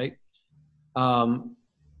buyers, right? I'm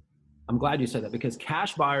glad you said that, because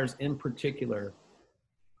cash buyers in particular,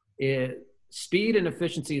 speed and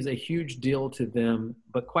efficiency is a huge deal to them,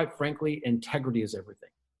 but quite frankly, integrity is everything.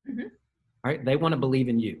 Mm-hmm. Right? They want to believe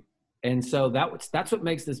in you. And so that's what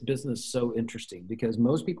makes this business so interesting, because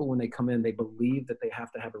most people, when they come in, they believe that they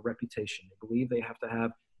have to have a reputation. They believe they have to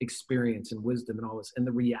have experience and wisdom and all this. And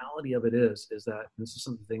the reality of it is that, and this is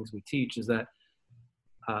some of the things we teach, is that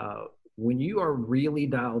when you are really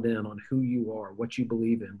dialed in on who you are, what you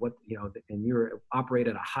believe in, and you're operate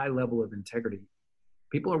at a high level of integrity,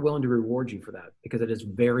 people are willing to reward you for that, because it is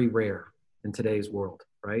very rare in today's world,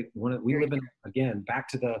 right? We live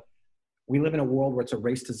in a world where it's a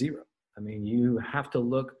race to zero. I mean, you have to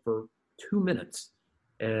look for 2 minutes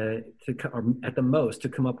or at the most to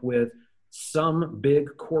come up with some big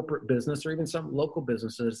corporate business, or even some local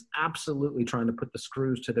businesses, absolutely trying to put the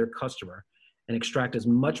screws to their customer and extract as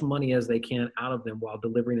much money as they can out of them while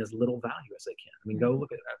delivering as little value as they can. I mean, go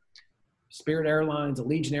look at that. Spirit Airlines,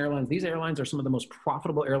 Allegiant Airlines, these airlines are some of the most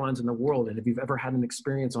profitable airlines in the world. And if you've ever had an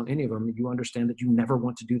experience on any of them, you understand that you never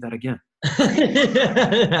want to do that again.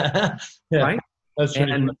 Yeah, right? That's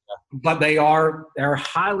true. But they're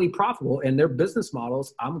highly profitable, and their business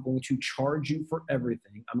models, I'm going to charge you for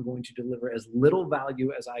everything. I'm going to deliver as little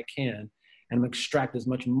value as I can, and extract as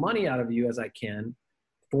much money out of you as I can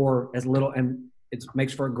for as little. And it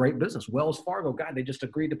makes for a great business. Wells Fargo, God, they just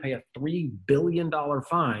agreed to pay a $3 billion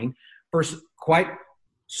fine for quite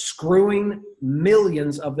screwing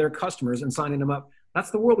millions of their customers and signing them up.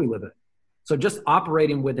 That's the world we live in. So just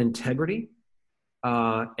operating with integrity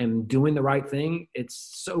and doing the right thing,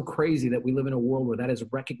 it's so crazy that we live in a world where that is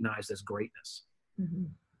recognized as greatness. Mm-hmm.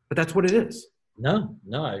 But that's what it is. No,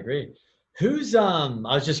 I agree. Who's, I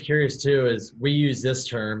was just curious too, is we use this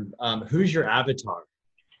term, who's your avatar?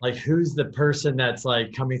 Like, who's the person that's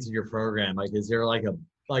like coming through your program? Like, is there like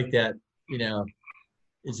that,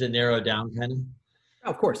 is it narrowed down kind of?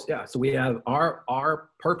 Of course, yeah. So we have our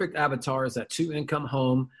perfect avatar is that 2-income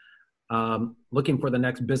home, looking for the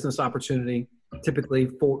next business opportunity, typically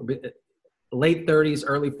for late 30s,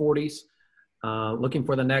 early 40s, looking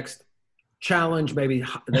for the next challenge. Maybe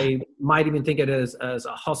they might even think it as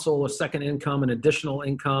a hustle, a second income, an additional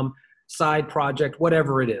income, side project,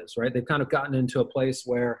 whatever it is, right? They've kind of gotten into a place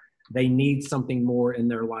where they need something more in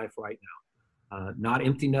their life right now. Not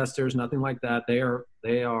empty nesters, nothing like that. They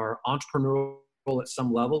are entrepreneurial at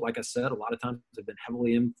some level. Like I said, a lot of times they've been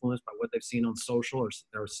heavily influenced by what they've seen on social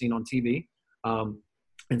or seen on TV.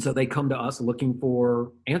 And so they come to us looking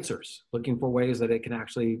for answers, looking for ways that it can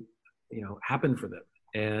actually, happen for them.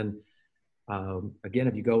 And again,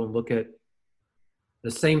 if you go and look at the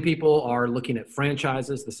same people are looking at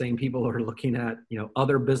franchises, the same people are looking at,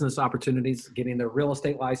 other business opportunities, getting their real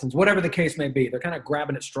estate license, whatever the case may be. They're kind of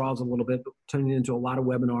grabbing at straws a little bit, but turning it into a lot of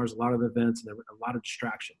webinars, a lot of events, and a lot of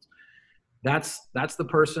distractions. That's the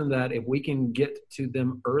person that if we can get to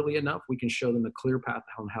them early enough, we can show them a clear path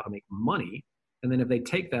on how to make money. And then if they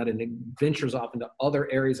take that and it ventures off into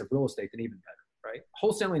other areas of real estate, then even better, right?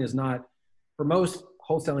 Wholesaling is not, for most,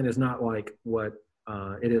 wholesaling is not like what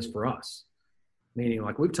it is for us. Meaning,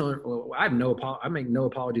 like I make no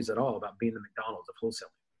apologies at all about being the McDonald's of wholesaling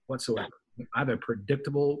whatsoever. I have a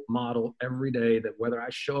predictable model every day that whether I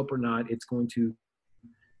show up or not, it's going to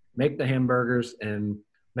make the hamburgers and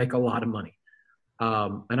make a lot of money.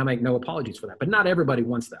 And I make no apologies for that. But not everybody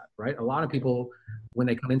wants that, right? A lot of people, when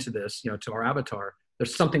they come into this, to our avatar,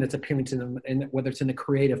 there's something that's appealing to them, and whether it's in the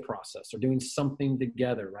creative process or doing something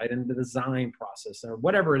together, right, in the design process or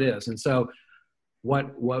whatever it is. And so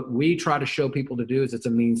what we try to show people to do is it's a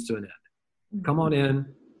means to an end. Come on in.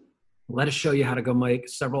 Let us show you how to go make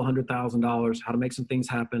several $100,000, how to make some things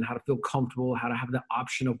happen, how to feel comfortable, how to have the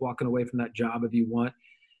option of walking away from that job if you want.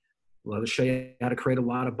 Let us show you how to create a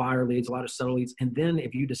lot of buyer leads, a lot of seller leads. And then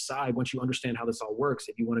if you decide, once you understand how this all works,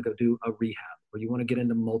 if you want to go do a rehab or you want to get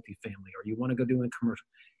into multifamily or you want to go do a commercial,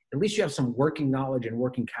 at least you have some working knowledge and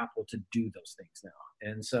working capital to do those things now.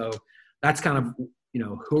 And so that's kind of,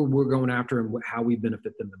 who we're going after and how we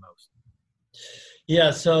benefit them the most. Yeah.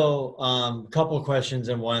 So a couple of questions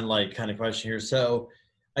and one kind of question here. So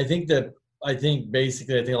I think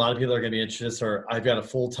basically a lot of people are going to be interested, or I've got a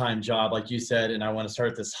full-time job, like you said, and I want to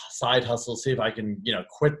start this side hustle, see if I can,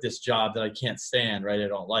 quit this job that I can't stand, right? I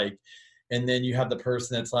don't like. And then you have the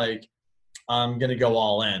person that's like, I'm going to go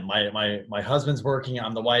all in. My husband's working,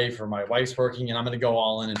 I'm the wife, or my wife's working, and I'm going to go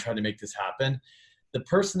all in and try to make this happen. The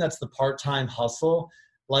person that's the part-time hustle,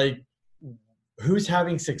 who's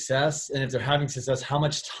having success? And if they're having success, how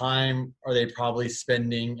much time are they probably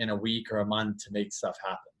spending in a week or a month to make stuff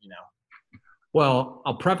happen, Well,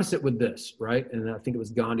 I'll preface it with this, right? And I think it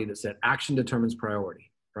was Gandhi that said, action determines priority,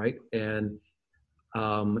 right? And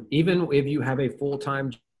even if you have a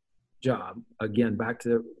full-time job, again, back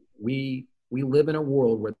to we live in a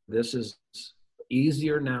world where this is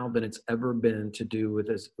easier now than it's ever been to do with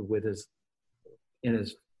as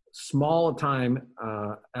small a time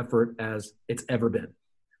effort as it's ever been,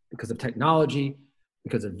 because of technology,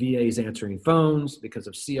 because of VAs answering phones, because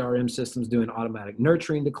of CRM systems doing automatic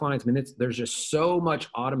nurturing to clients. I mean, there's just so much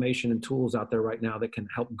automation and tools out there right now that can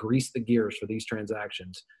help grease the gears for these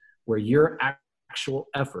transactions, where your actual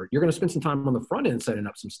effort, you're going to spend some time on the front end setting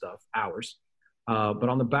up some stuff, hours, but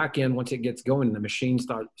on the back end, once it gets going and the machine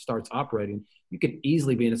starts operating, you could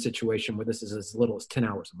easily be in a situation where this is as little as 10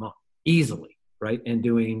 hours a month, easily, right? And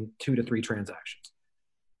doing 2 to 3 transactions.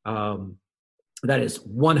 That is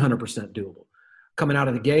 100% doable. Coming out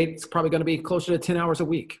of the gate, it's probably going to be closer to 10 hours a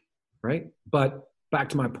week, right? But back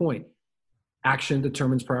to my point, action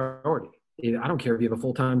determines priority. I don't care if you have a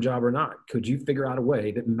full-time job or not. Could you figure out a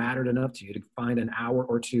way that mattered enough to you to find an hour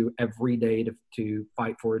or two every day to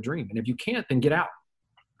fight for a dream? And if you can't, then get out,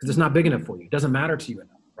 because it's not big enough for you. It doesn't matter to you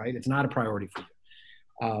enough, right? It's not a priority for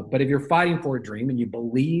you. But if you're fighting for a dream and you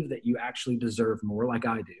believe that you actually deserve more, like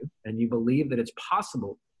I do, and you believe that it's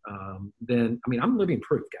possible, then, I'm living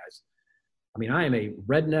proof, guys. I am a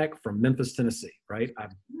redneck from Memphis, Tennessee, right? I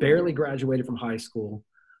barely graduated from high school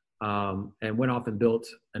and went off and built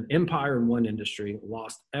an empire in one industry,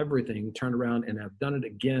 lost everything, turned around, and have done it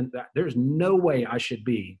again. There's no way I should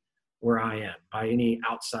be where I am by any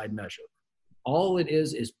outside measure. All it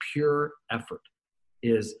is pure effort.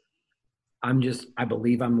 I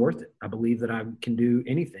believe I'm worth it. I believe that I can do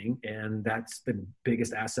anything, and that's the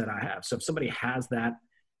biggest asset I have. So if somebody has that,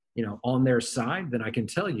 on their side, then I can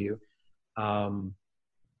tell you,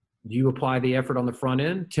 you apply the effort on the front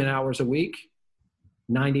end, 10 hours a week,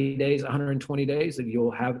 90 days, 120 days, and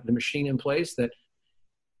you'll have the machine in place that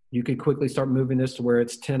you could quickly start moving this to where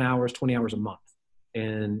it's 10 hours, 20 hours a month,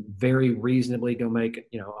 and very reasonably go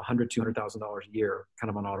make, $100,000, $200,000 a year kind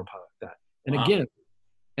of on autopilot like that. And wow.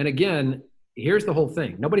 Again, here's the whole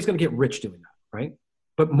thing. Nobody's going to get rich doing that, right?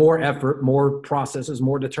 But more effort, more processes,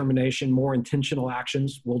 more determination, more intentional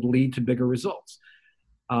actions will lead to bigger results.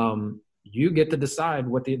 You get to decide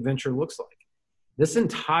what the adventure looks like. This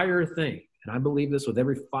entire thing, and I believe this with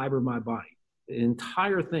every fiber of my body, the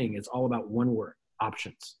entire thing is all about one word: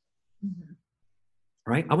 options. Mm-hmm.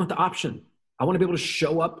 Right? I want the option. I want to be able to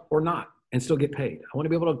show up or not and still get paid. I want to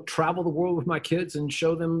be able to travel the world with my kids and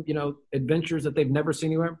show them, adventures that they've never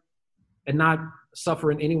seen anywhere and not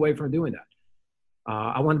suffer in any way from doing that.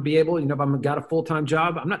 I want to be able, if I've got a full-time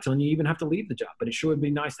job, I'm not telling you even have to leave the job, but it sure would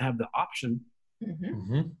be nice to have the option,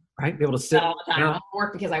 right? Be able to sit all the time. I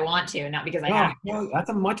work because I want to, not because I have to. No, that's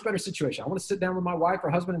a much better situation. I want to sit down with my wife or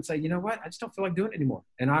husband and say, you know what? I just don't feel like doing it anymore.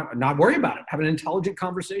 And I'm not worry about it. Have an intelligent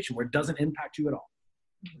conversation where it doesn't impact you at all.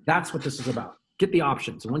 That's what this is about. Get the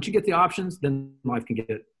options. And once you get the options, then life can get,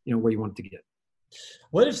 where you want it to get.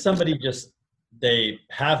 What if somebody they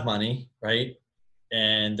have money, right?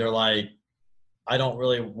 And they're like, I don't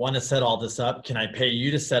really want to set all this up. Can I pay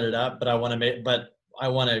you to set it up? But I want to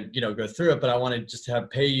go through it, but I want to just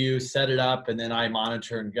pay you, set it up, and then I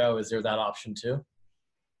monitor and go. Is there that option too?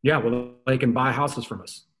 Yeah. Well, they can buy houses from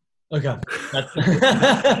us. Okay.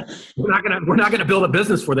 We're not gonna build a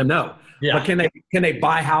business for them. No. Yeah. But can they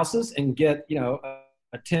buy houses and get,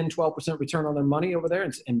 a 10, 12% return on their money over there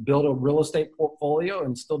and build a real estate portfolio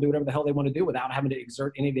and still do whatever the hell they want to do without having to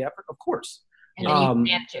exert any of the effort? Of course. And then you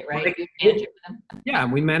manage it, right? You manage it for them. Yeah,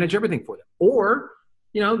 and we manage everything for them. Or,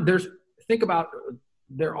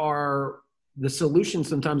 there are the solution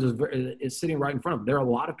sometimes is sitting right in front of them. There are a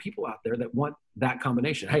lot of people out there that want that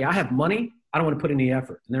combination. Hey, I have money. I don't want to put any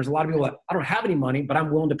effort. And there's a lot of people that I don't have any money, but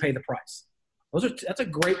I'm willing to pay the price. That's a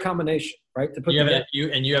great combination, right?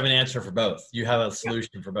 You have an answer for both. You have a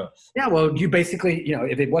solution for both. Yeah. Well, you basically,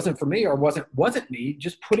 if it wasn't for me or wasn't me,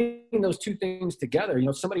 just putting those two things together,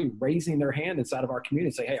 somebody raising their hand inside of our community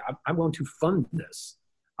and say, hey, I'm willing to fund this.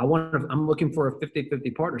 I'm looking for a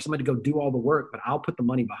 50-50 partner, somebody to go do all the work, but I'll put the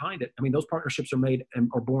money behind it. I mean, those partnerships are made and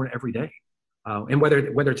are born every day. And whether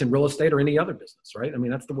it's in real estate or any other business, right? I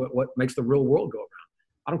mean, that's what makes the real world go around.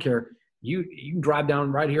 I don't care. You can drive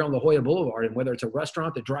down right here on La Jolla Boulevard, and whether it's a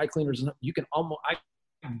restaurant, the dry cleaners, I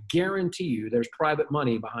guarantee you there's private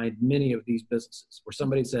money behind many of these businesses where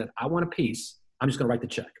somebody said, I want a piece, I'm just going to write the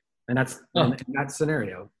check. And that's in that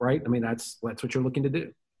scenario, right? I mean, that's what you're looking to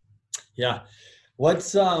do. Yeah.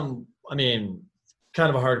 What's, kind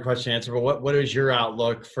of a hard question to answer, but what is your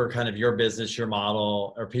outlook for kind of your business, your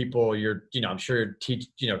model, or people I'm sure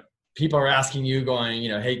people are asking you going,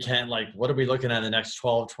 hey, Kent, what are we looking at in the next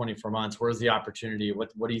 12, 24 months? Where's the opportunity? What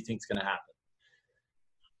do you think is going to happen?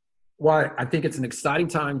 Well, I think it's an exciting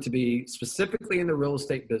time to be specifically in the real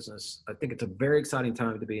estate business. I think it's a very exciting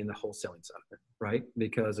time to be in the wholesaling side of it, right?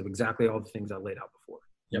 Because of exactly all the things I laid out before.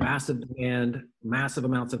 Yep. Massive demand, massive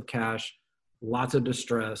amounts of cash, lots of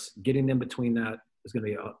distress. Getting in between that is going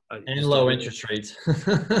to be and low interest rates.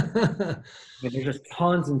 There's just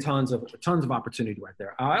tons and tons of opportunity right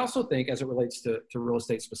there. I also think, as it relates to real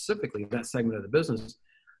estate specifically, that segment of the business,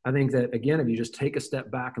 I think that, again, if you just take a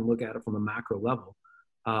step back and look at it from a macro level,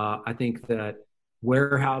 I think that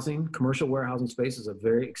commercial warehousing space is a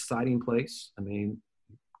very exciting place. I mean,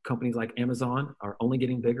 companies like Amazon are only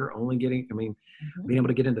getting bigger, being able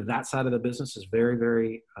to get into that side of the business is very,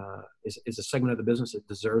 very, is a segment of the business that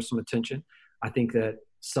deserves some attention. I think that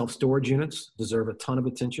self-storage units deserve a ton of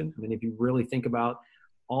attention. I mean, if you really think about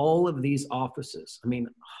all of these offices,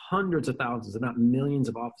 hundreds of thousands, if not millions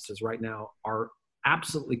of offices right now are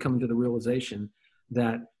absolutely coming to the realization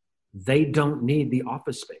that they don't need the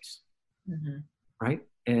office space, right?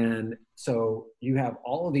 And so you have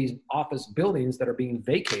all of these office buildings that are being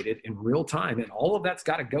vacated in real time, and all of that's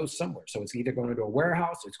got to go somewhere. So it's either going to a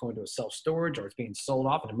warehouse, or it's going to a self-storage, or it's being sold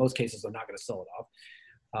off. And in most cases, they're not going to sell it off.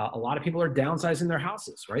 A lot of people are downsizing their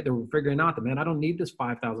houses, right? They're figuring out that, man, I don't need this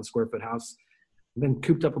 5,000 square foot house. I've been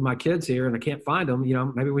cooped up with my kids here and I can't find them.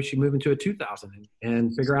 Maybe we should move into a 2,000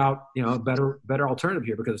 and figure out, a better alternative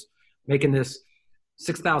here, because making this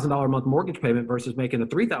 $6,000 a month mortgage payment versus making a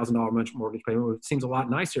 $3,000 a month mortgage payment seems a lot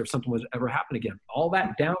nicer if something was ever happen again. All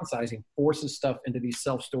that downsizing forces stuff into these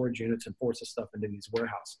self-storage units and forces stuff into these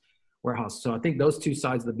warehouse. So I think those two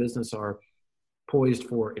sides of the business are poised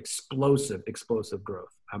for explosive growth.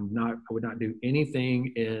 I would not do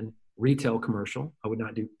anything in retail commercial. I would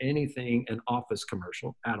not do anything in office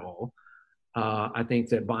commercial at all. I think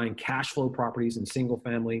that buying cash flow properties in single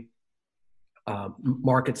family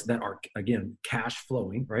markets that are, again, cash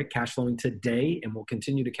flowing, right? Cash flowing today and will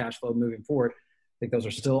continue to cash flow moving forward. I think those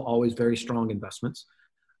are still always very strong investments.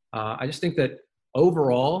 I just think that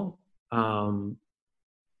overall, again,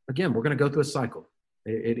 we're going to go through a cycle.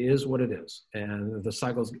 It is what it is. And the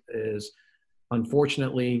cycle is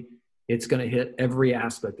unfortunately, it's going to hit every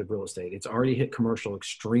aspect of real estate. It's already hit commercial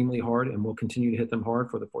extremely hard and will continue to hit them hard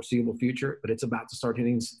for the foreseeable future, but it's about to start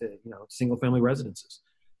hitting, single family residences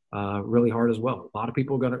really hard as well. A lot of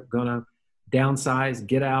people are going to downsize,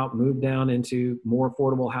 get out, move down into more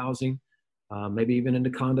affordable housing, maybe even into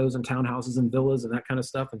condos and townhouses and villas and that kind of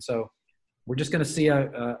stuff. And so we're just going to see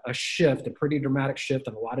a shift, a pretty dramatic shift,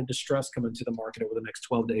 and a lot of distress come into the market over the next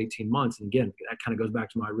 12 to 18 months. And again, that kind of goes back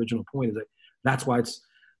to my original point, is that that's why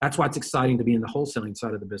it's exciting to be in the wholesaling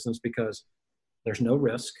side of the business, because there's no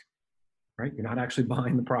risk, right? You're not actually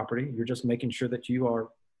buying the property. You're just making sure that you are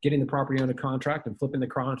getting the property under contract and flipping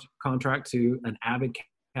the contract to an avid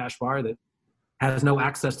cash buyer that has no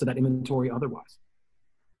access to that inventory otherwise,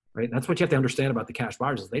 right? That's what you have to understand about the cash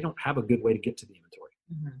buyers, is they don't have a good way to get to the inventory.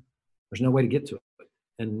 Mm-hmm. There's no way to get to it.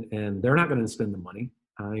 And they're not going to spend the money.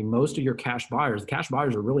 I mean, most of your cash buyers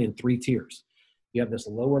are really in 3 tiers. You have this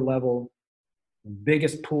lower level,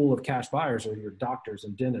 biggest pool of cash buyers are your doctors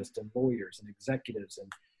and dentists and lawyers and executives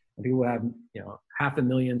and people who have,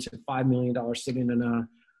 $500,000 to $5 million sitting in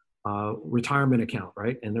a retirement account,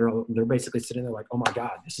 right? And they're basically sitting there like, oh my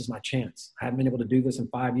God, this is my chance. I haven't been able to do this in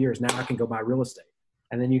 5 years. Now I can go buy real estate.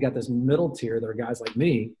 And then you got this middle tier that are guys like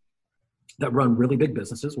me that run really big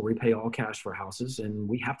businesses where we pay all cash for houses, and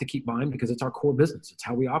we have to keep buying because it's our core business. It's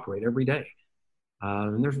how we operate every day.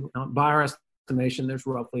 And there's, by our estimation, there's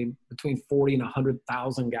roughly between 40 and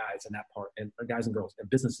 100,000 guys in that part, and guys and girls and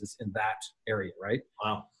businesses in that area, right?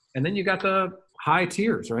 Wow. And then you got the high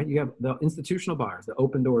tiers, right? You have the institutional buyers, the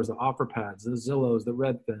Open Doors, the OfferPads, the Zillows, the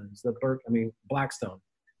Redfins, Blackstone.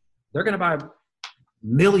 They're going to buy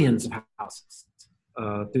millions of houses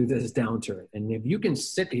through this downturn. And if you can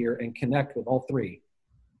sit here and connect with all three,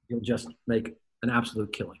 you'll just make an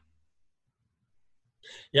absolute killing.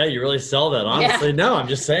 Yeah, you really sell that. Honestly, Yeah. No, I'm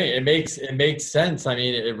just saying it makes sense. I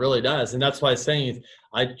mean, it really does. And that's why I'm saying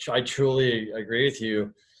I truly agree with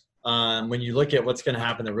you. When you look at what's going to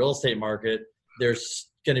happen in the real estate market, there's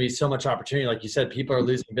going to be so much opportunity. Like you said, people are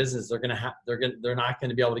losing business. They're not going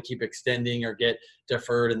to be able to keep extending or get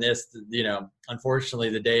deferred. And this, unfortunately,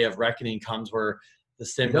 the day of reckoning comes where the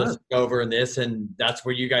stimulus is over and this, and that's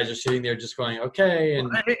where you guys are sitting there just going, okay. And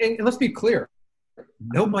let's be clear.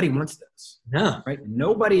 Nobody wants this. No. Right?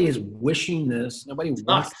 Nobody is wishing this. Nobody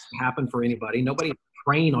wants this to happen for anybody. Nobody is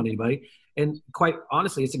praying on anybody. And quite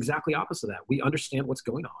honestly, it's exactly opposite of that. We understand what's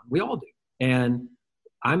going on. We all do. And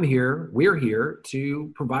we're here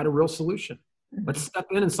to provide a real solution. Let's step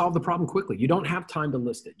in and solve the problem quickly. You don't have time to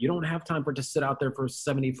list it. You don't have time for it to sit out there for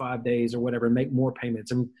 75 days or whatever, and make more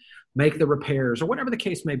payments and make the repairs or whatever the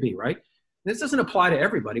case may be, right? This doesn't apply to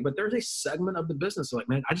everybody, but there's a segment of the business like,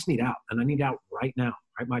 man, I just need out, and I need out right now,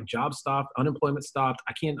 right? My job stopped, unemployment stopped.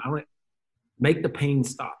 I want to make the pain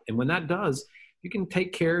stop. And when that does, you can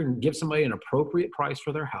take care and give somebody an appropriate price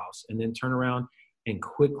for their house, and then turn around and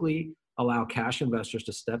quickly allow cash investors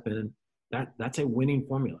to step in. That's a winning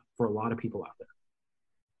formula for a lot of people out there.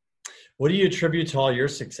 What do you attribute to all your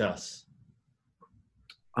success?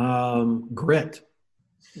 Grit,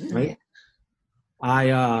 right? I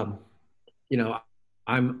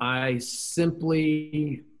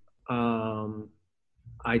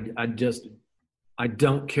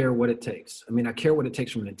don't care what it takes. I mean, I care what it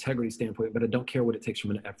takes from an integrity standpoint, but I don't care what it takes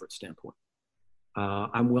from an effort standpoint.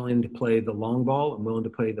 I'm willing to play the long ball. I'm willing to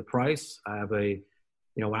pay the price. I have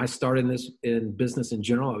when I started in business in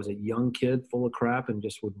general, I was a young kid full of crap and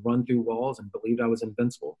just would run through walls and believed I was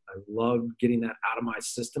invincible. I loved getting that out of my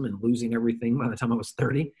system and losing everything by the time I was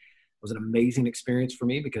 30. It was an amazing experience for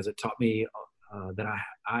me because it taught me that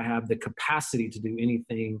I have the capacity to do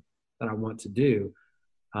anything that I want to do.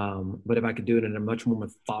 But if I could do it in a much more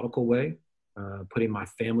methodical way, putting my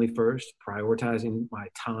family first, prioritizing my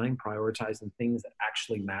time, prioritizing things that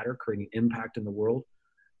actually matter, creating impact in the world,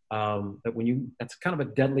 that's kind of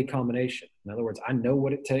a deadly combination. In other words, I know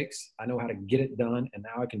what it takes. I know how to get it done. And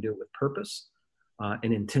now I can do it with purpose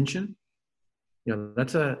and intention.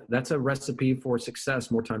 That's a recipe for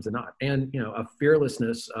success more times than not. And, a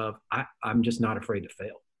fearlessness of I'm just not afraid to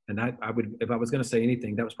fail. And if I was going to say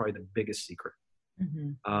anything, that was probably the biggest secret.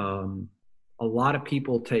 Mm-hmm. A lot of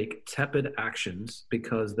people take tepid actions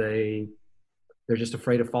because they're just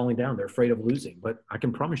afraid of falling down. They're afraid of losing. But I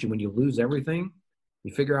can promise you, when you lose everything,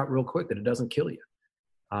 you figure out real quick that it doesn't kill you.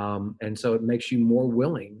 And so it makes you more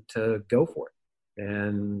willing to go for it.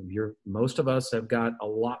 And most of us have got a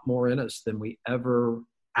lot more in us than we ever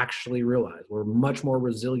actually realize. We're much more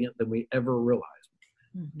resilient than we ever realized.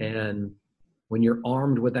 Mm-hmm. And when you're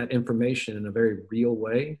armed with that information in a very real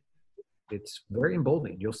way, it's very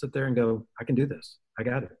emboldening. You'll sit there and go, I can do this. I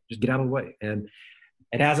got it. Just get out of the way. And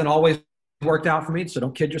it hasn't always worked out for me. So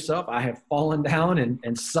don't kid yourself. I have fallen down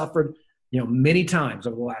and suffered, many times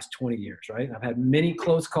over the last 20 years, right? I've had many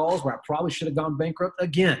close calls where I probably should have gone bankrupt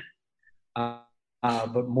again.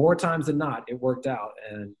 But more times than not, it worked out.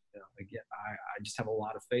 And again, I just have a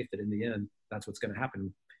lot of faith that in the end, that's what's going to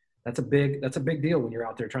happen. That's a big deal when you're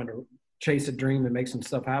out there trying to chase a dream and make some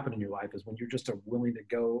stuff happen in your life, is when you're just willing to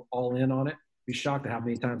go all in on it. Be shocked at how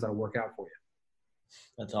many times that'll work out for you.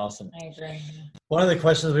 That's awesome. I agree. One of the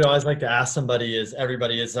questions we always like to ask everybody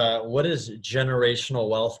is, what does generational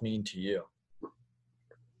wealth mean to you?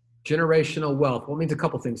 Generational wealth. Well, it means a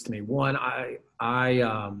couple things to me. One, I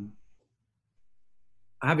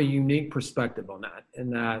have a unique perspective on that,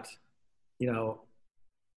 in that,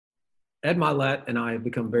 Ed Mylett and I have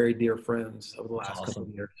become very dear friends over the last couple of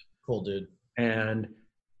years. Cool, dude. And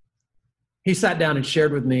he sat down and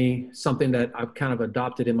shared with me something that I've kind of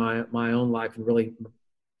adopted in my own life and really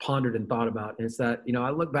pondered and thought about. And it's that, I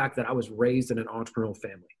look back that I was raised in an entrepreneurial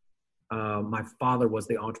family. My father was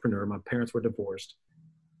the entrepreneur. My parents were divorced.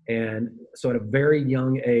 And so at a very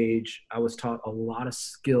young age, I was taught a lot of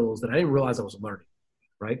skills that I didn't realize I was learning,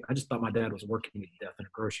 right? I just thought my dad was working to death in a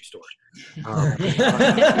grocery store.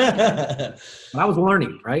 But I was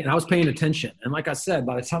learning, right? And I was paying attention. And like I said,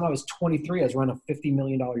 by the time I was 23, I was running a $50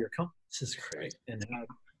 million a year company. This is great.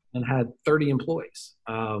 And had 30 employees.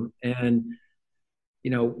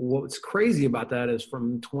 What's crazy about that is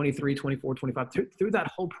from 23, 24, 25, through that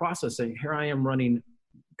whole process, here I am running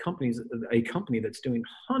a company that's doing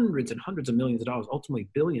hundreds and hundreds of millions of dollars, ultimately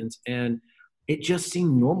billions. And it just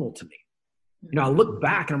seemed normal to me. I look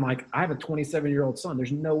back and I'm like, I have a 27-year-old son.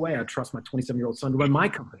 There's no way I trust my 27-year-old son to run my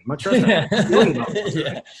company. Much trust that.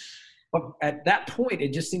 Yeah. But at that point,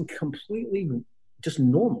 it just seemed completely just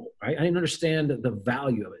normal, right? I didn't understand the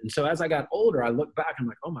value of it. And so as I got older, I look back and I'm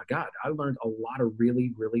like, oh my God, I learned a lot of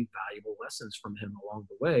really, really valuable lessons from him along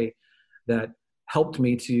the way that helped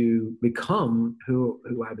me to become who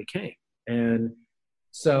I became. And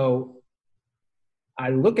so I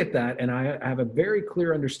look at that and I have a very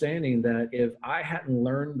clear understanding that if I hadn't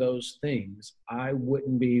learned those things, I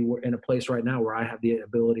wouldn't be in a place right now where I have the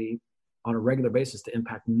ability on a regular basis to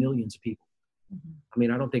impact millions of people. I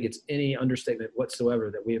mean, I don't think it's any understatement whatsoever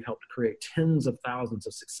that we have helped create tens of thousands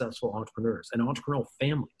of successful entrepreneurs and entrepreneurial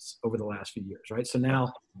families over the last few years, right? So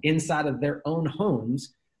now inside of their own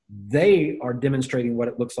homes, they are demonstrating what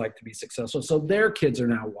it looks like to be successful. So their kids are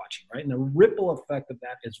now watching, right? And the ripple effect of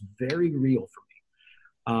that is very real for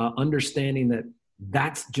me. Understanding that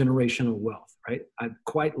that's generational wealth, right? I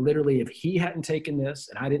quite literally, if he hadn't taken this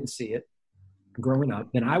and I didn't see it growing up,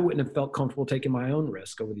 then I wouldn't have felt comfortable taking my own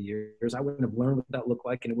risk over the years. I wouldn't have learned what that looked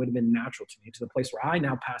like, and it would have been natural to me, to the place where I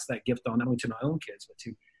now pass that gift on, not only to my own kids, but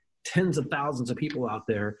to tens of thousands of people out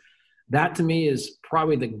there. That to me is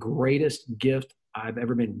probably the greatest gift I've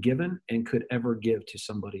ever been given and could ever give to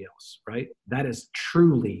somebody else, right? That is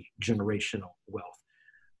truly generational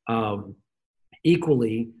wealth.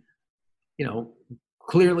 Equally,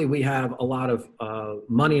 clearly we have a lot of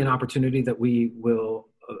money and opportunity that we will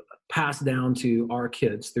pass down to our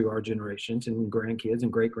kids through our generations and grandkids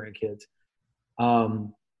and great grandkids.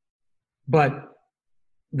 But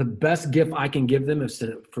the best gift I can give them is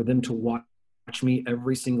for them to watch me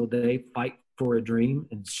every single day fight for a dream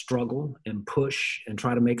and struggle and push and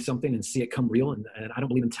try to make something and see it come real. And I don't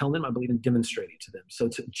believe in telling them, I believe in demonstrating to them. So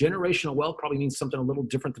generational wealth probably means something a little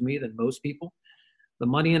different to me than most people. The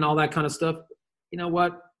money and all that kind of stuff, you know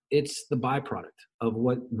what? It's the byproduct of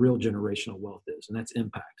what real generational wealth is, and that's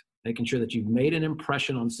impact. Making sure that you've made an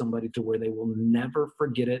impression on somebody to where they will never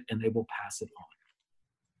forget it and they will pass it on.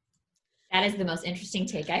 That is the most interesting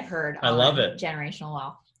take I've heard. I love it. Generational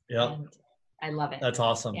wealth. Yep. I love it. That's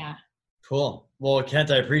awesome. Yeah. Cool. Well, Kent,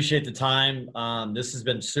 I appreciate the time. This has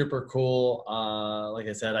been super cool. Like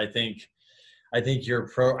I said, I think you're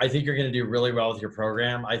going to do really well with your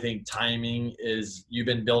program. I think timing is, you've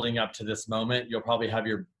been building up to this moment. You'll probably have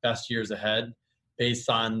your best years ahead based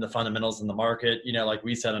on the fundamentals in the market. Like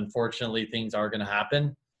we said, unfortunately, things are going to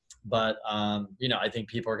happen, but I think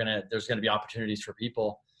there's going to be opportunities for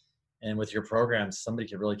people. And with your programs, somebody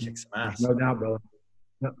could really kick some ass. No doubt, brother.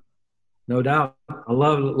 No doubt. I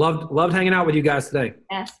loved hanging out with you guys today.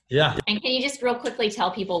 Yes. Yeah. And can you just real quickly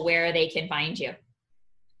tell people where they can find you?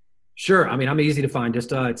 Sure. I mean, I'm easy to find.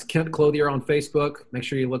 Just it's Kent Clothier on Facebook. Make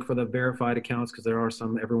sure you look for the verified accounts, because there are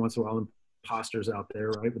some every once in a while imposters out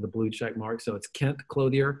there, right, with the blue check mark. So it's Kent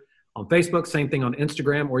Clothier on Facebook. Same thing on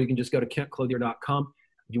Instagram, or you can just go to kentclothier.com.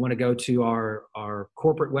 If you want to go to our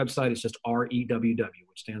corporate website, it's just REWW,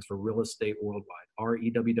 which stands for Real Estate Worldwide.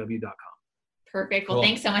 REWW.com. Perfect. Well,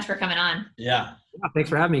 Thanks so much for coming on. Yeah. Thanks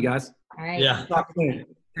for having me, guys. All right. Yeah. Talk soon.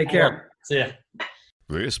 Take care. See ya.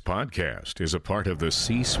 This podcast is a part of the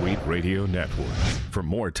C-Suite Radio Network. For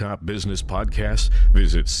more top business podcasts,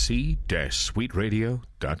 visit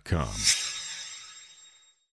c-suiteradio.com.